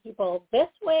a few people this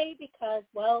way because,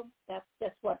 well, that's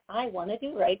just what I want to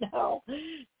do right now.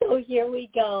 So here we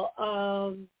go.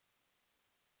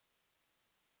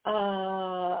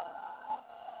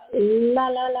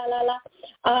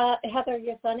 Heather,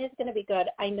 your son is going to be good.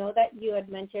 I know that you had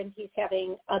mentioned he's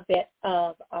having a bit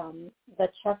of the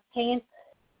chest pain.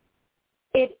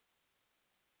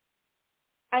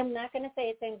 I'm not going to say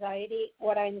it's anxiety.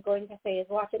 What I'm going to say is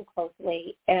watch him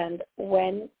closely, and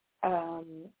when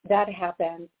that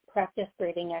happens, practice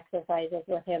breathing exercises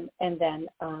with him, and then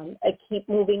keep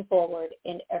moving forward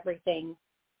in everything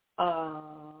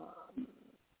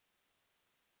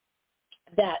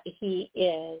that he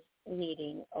is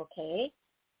needing, okay?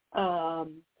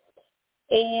 And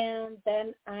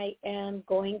then I am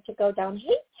going to go down.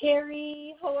 Hey,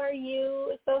 Terry, how are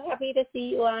you? So happy to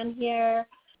see you on here.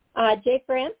 Jay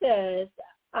Francis,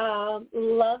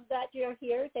 love that you're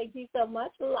here. Thank you so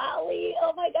much. Lolly,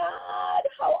 oh, my God,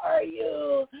 how are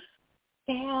you?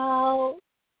 Val,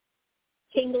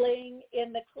 tingling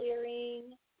in the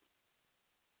clearing.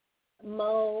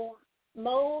 Mo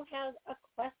has a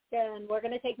question. We're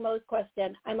going to take Mo's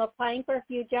question. I'm applying for a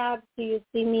few jobs. Do you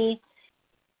see me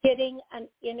getting an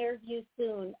interview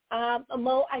soon?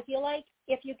 Mo, I feel like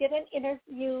if you get an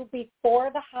interview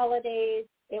before the holidays,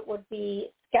 it would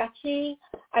be sketchy.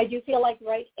 I do feel like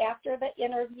right after the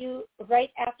interview,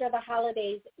 right after the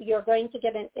holidays, you're going to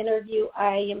get an interview.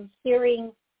 I am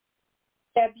hearing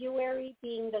February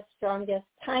being the strongest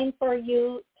time for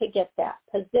you to get that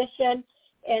position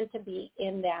and to be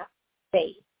in that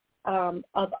space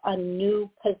of a new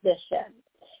position,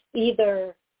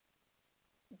 either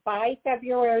by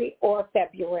February or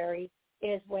February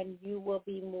is when you will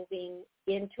be moving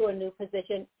into a new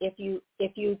position if you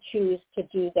choose to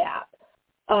do that.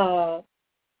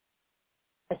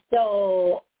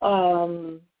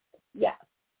 Yes.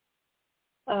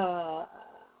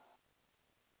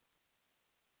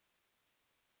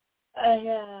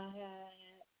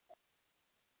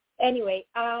 Anyway,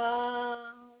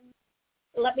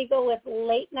 let me go with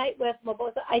late night with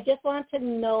Mabosa. I just want to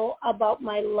know about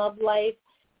my love life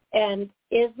and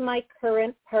is my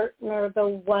current partner the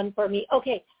one for me?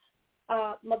 Okay,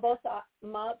 Mabosa.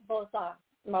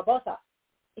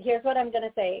 Here's what I'm going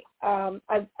to say.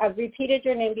 I've repeated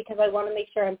your name because I want to make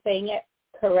sure I'm saying it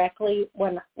correctly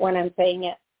when I'm saying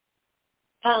it.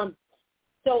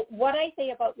 So what I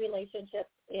say about relationships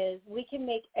is we can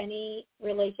make any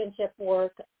relationship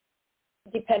work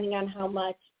depending on how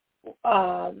much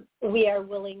we are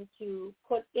willing to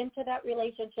put into that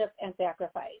relationship and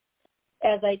sacrifice.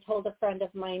 As I told a friend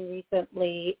of mine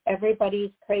recently,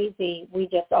 everybody's crazy. We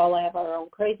just all have our own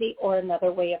crazy, or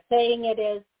another way of saying it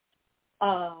is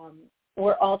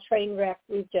we're all train wrecks.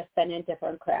 We've just been in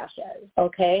different crashes,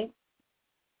 okay?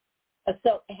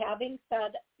 So having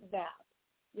said that,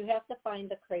 you have to find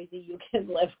the crazy you can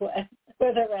live with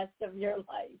for the rest of your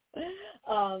life.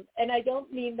 And I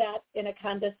don't mean that in a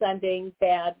condescending,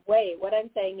 bad way. What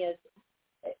I'm saying is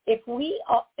if we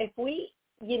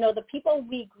the people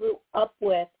we grew up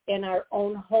with in our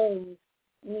own homes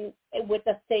with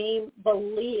the same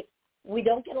beliefs, we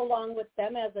don't get along with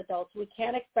them as adults. We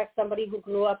can't expect somebody who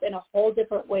grew up in a whole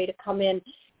different way to come in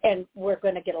and we're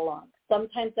going to get along.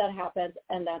 Sometimes that happens,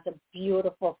 and that's a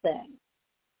beautiful thing.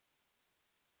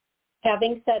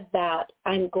 Having said that,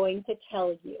 I'm going to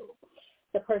tell you,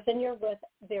 the person you're with,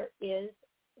 there is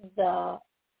the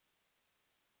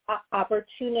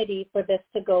opportunity for this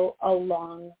to go a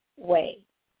long way.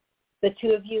 The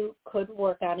two of you could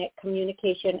work on it.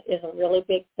 Communication is a really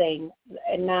big thing,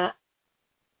 and not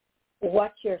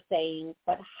what you're saying,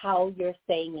 but how you're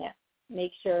saying it.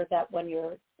 Make sure that when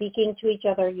you're speaking to each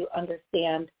other, you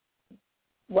understand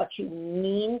what you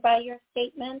mean by your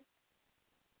statement,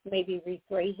 maybe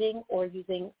rephrasing or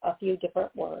using a few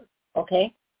different words,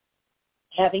 okay?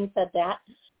 Having said that,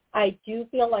 I do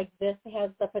feel like this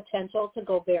has the potential to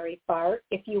go very far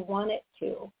if you want it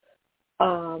to.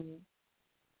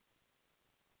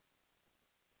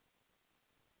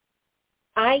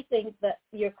 I think that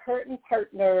your current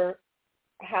partner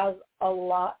has a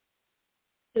lot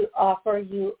to offer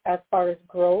you as far as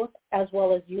growth, as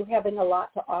well as you having a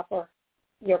lot to offer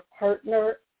your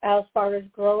partner as far as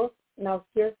growth. Now,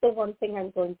 here's the one thing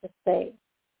I'm going to say.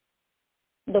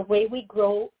 The way we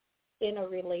grow in a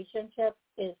relationship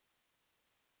is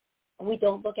we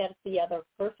don't look at the other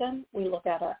person. We look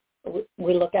at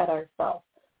ourselves.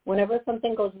 Whenever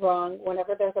something goes wrong,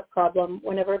 whenever there's a problem,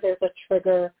 whenever there's a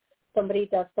trigger, somebody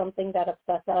does something that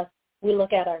upsets us, we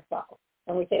look at ourselves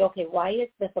and we say, okay, why is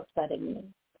this upsetting me?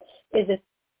 Is it,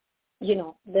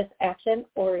 this action,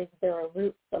 or is there a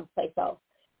root someplace else?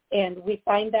 And we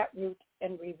find that root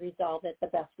and we resolve it the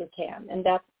best we can. And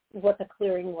that's what the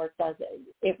clearing work does.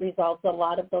 It resolves a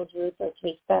lot of those roots or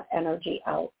takes that energy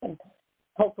out and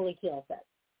hopefully heals it.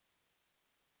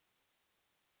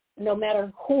 No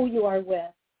matter who you are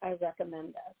with, I recommend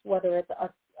this, whether it's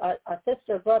a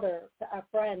sister, brother, a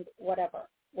friend, whatever.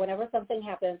 Whenever something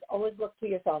happens, always look to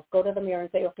yourself. Go to the mirror and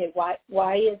say, okay,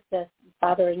 why is this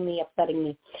bothering me, upsetting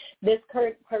me? This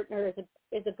current partner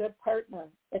is a good partner.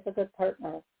 It's a good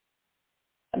partner.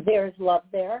 There's love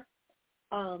there.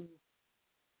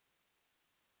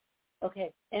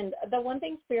 Okay, and the one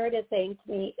thing Spirit is saying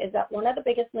to me is that one of the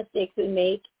biggest mistakes we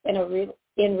make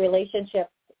in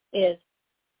relationships is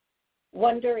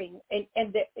wondering,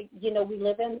 and we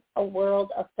live in a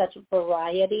world of such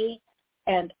variety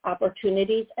and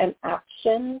opportunities and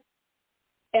options,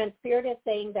 and Spirit is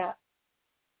saying that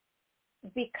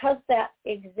because that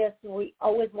exists, we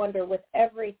always wonder with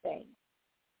everything,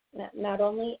 not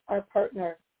only our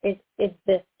partner, is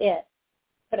this it,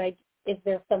 but is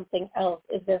there something else?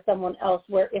 Is there someone else?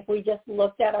 Where if we just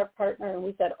looked at our partner and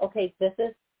we said, okay, this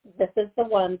is the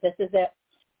one, this is it,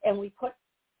 and we put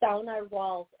down our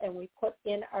walls and we put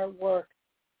in our work,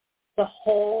 the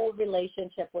whole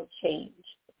relationship will change.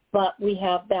 But we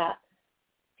have that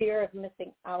fear of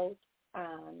missing out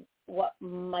on what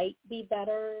might be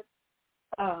better,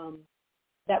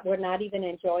 that we're not even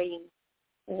enjoying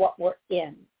what we're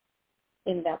in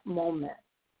that moment.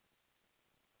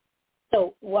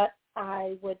 So what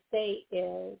I would say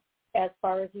is, as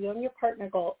far as you and your partner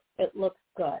go, it looks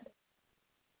good.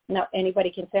 Now,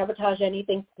 anybody can sabotage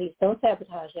anything. Please don't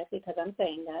sabotage it, because I'm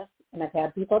saying this, and I've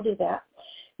had people do that.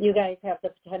 You guys have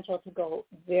the potential to go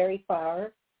very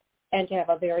far and to have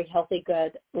a very healthy,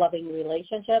 good, loving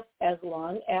relationship, as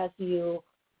long as you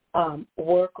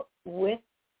work with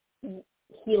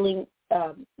healing,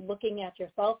 looking at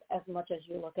yourself as much as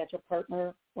you look at your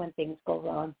partner when things go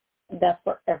wrong. That's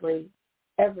for every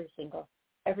single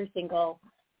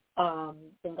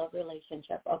single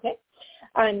relationship. Okay,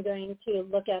 I'm going to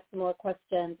look at some more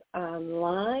questions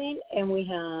online, and we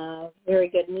have very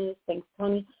good news. Thanks,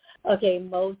 Toni. Okay,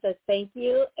 Mo says thank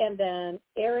you, and then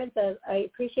Aaron says, I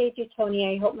appreciate you,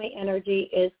 Toni. I hope my energy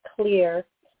is clear.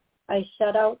 I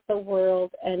shut out the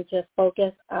world and just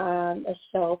focus on the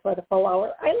show for the full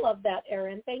hour. I love that,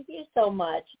 Aaron. Thank you so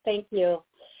much. Thank you.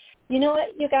 You know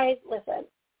what, you guys, listen.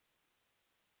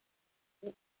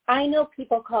 I know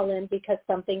people call in because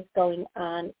something's going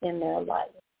on in their life,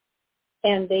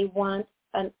 and they want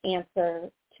an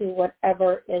answer to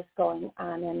whatever is going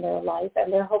on in their life,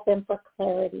 and they're hoping for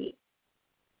clarity.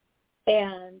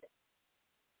 And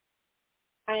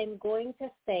I'm going to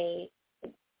say,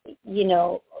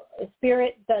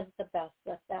 Spirit does the best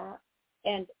with that.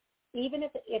 And even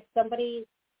if somebody's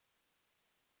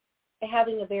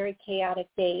having a very chaotic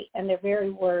day and they're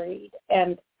very worried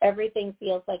and everything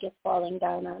feels like it's falling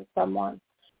down on someone,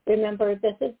 remember,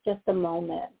 this is just a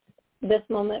moment. This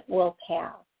moment will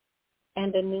pass,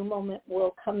 and a new moment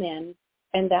will come in,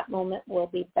 and that moment will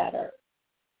be better.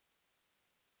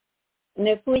 And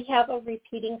if we have a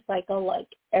repeating cycle, like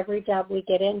every job we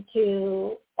get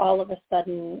into, all of a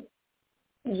sudden,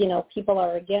 people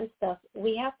are against us,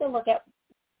 we have to look at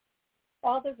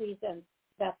all the reasons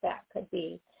that could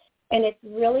be. And it's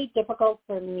really difficult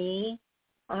for me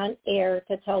on air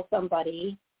to tell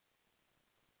somebody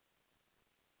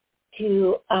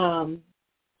to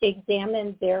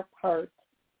examine their part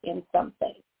in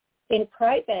something. In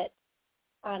private,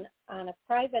 on a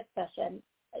private session,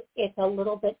 it's a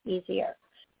little bit easier.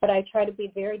 But I try to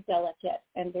be very delicate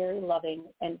and very loving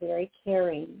and very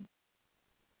caring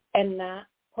and not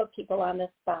put people on the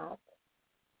spot,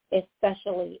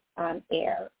 especially on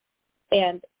air.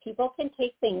 And people can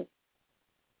take things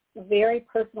very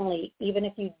personally, even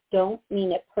if you don't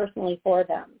mean it personally for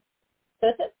them. So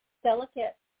it's a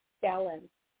delicate balance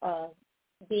of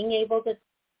being able to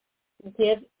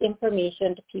give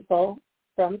information to people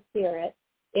from Spirit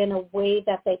in a way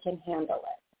that they can handle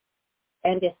it,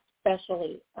 and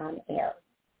especially on air.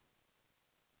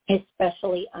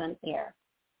 Especially on air.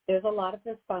 There's a lot of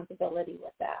responsibility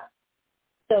with that.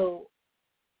 So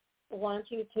I want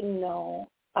you to know,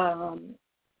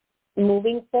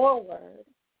 moving forward,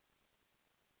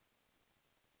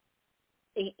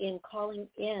 in calling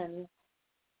in,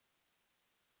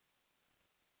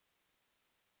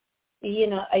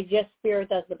 Spirit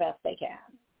does the best they can.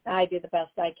 I do the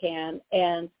best I can,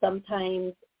 and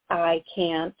sometimes I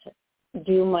can't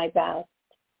do my best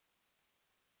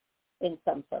in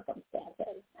some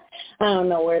circumstances. I don't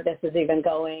know where this is even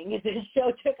going. This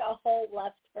show took a whole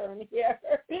left turn here.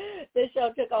 This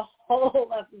show took a whole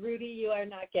left. Rudy, you are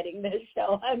not getting this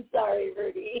show. I'm sorry,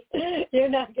 Rudy. You're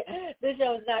not. This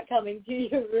show is not coming to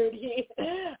you, Rudy.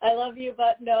 I love you,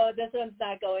 but no, this one's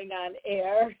not going on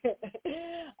air.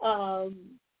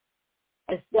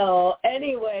 So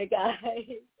anyway, guys,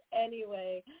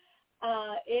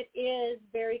 it is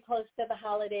very close to the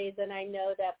holidays, and I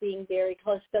know that being very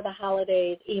close to the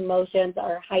holidays, emotions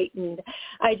are heightened.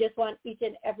 I just want each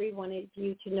and every one of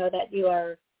you to know that you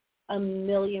are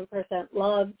 1,000,000%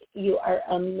 loved. You are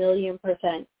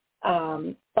 1,000,000%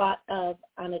 thought of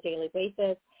on a daily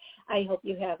basis. I hope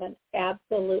you have an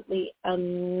absolutely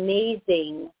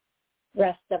amazing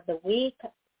rest of the week.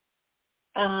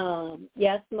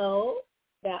 Yes, Mo,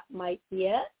 that might be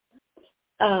it.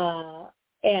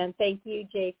 And thank you,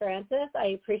 Jay Francis. I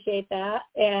appreciate that.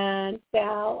 And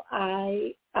Sal,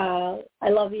 I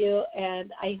love you,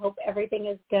 and I hope everything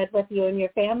is good with you and your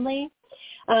family.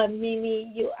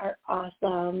 Mimi, you are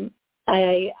awesome.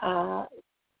 On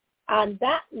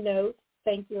that note,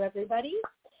 thank you, everybody.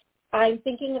 I'm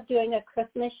thinking of doing a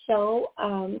Christmas show,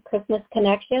 Christmas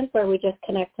Connections, where we just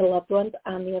connect to loved ones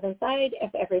on the other side.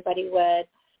 If everybody would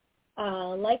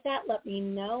like that, let me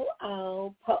know.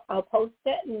 I'll post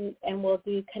it, and we'll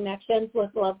do connections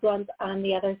with loved ones on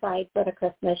the other side for the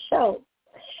Christmas show.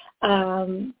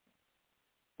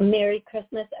 Merry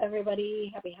Christmas,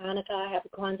 everybody. Happy Hanukkah, Happy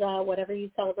Kwanzaa, whatever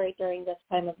you celebrate during this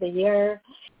time of the year.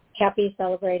 Happy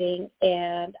celebrating,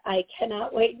 and I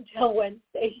cannot wait until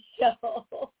Wednesday's show.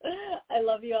 I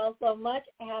love you all so much.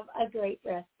 Have a great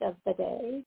rest of the day.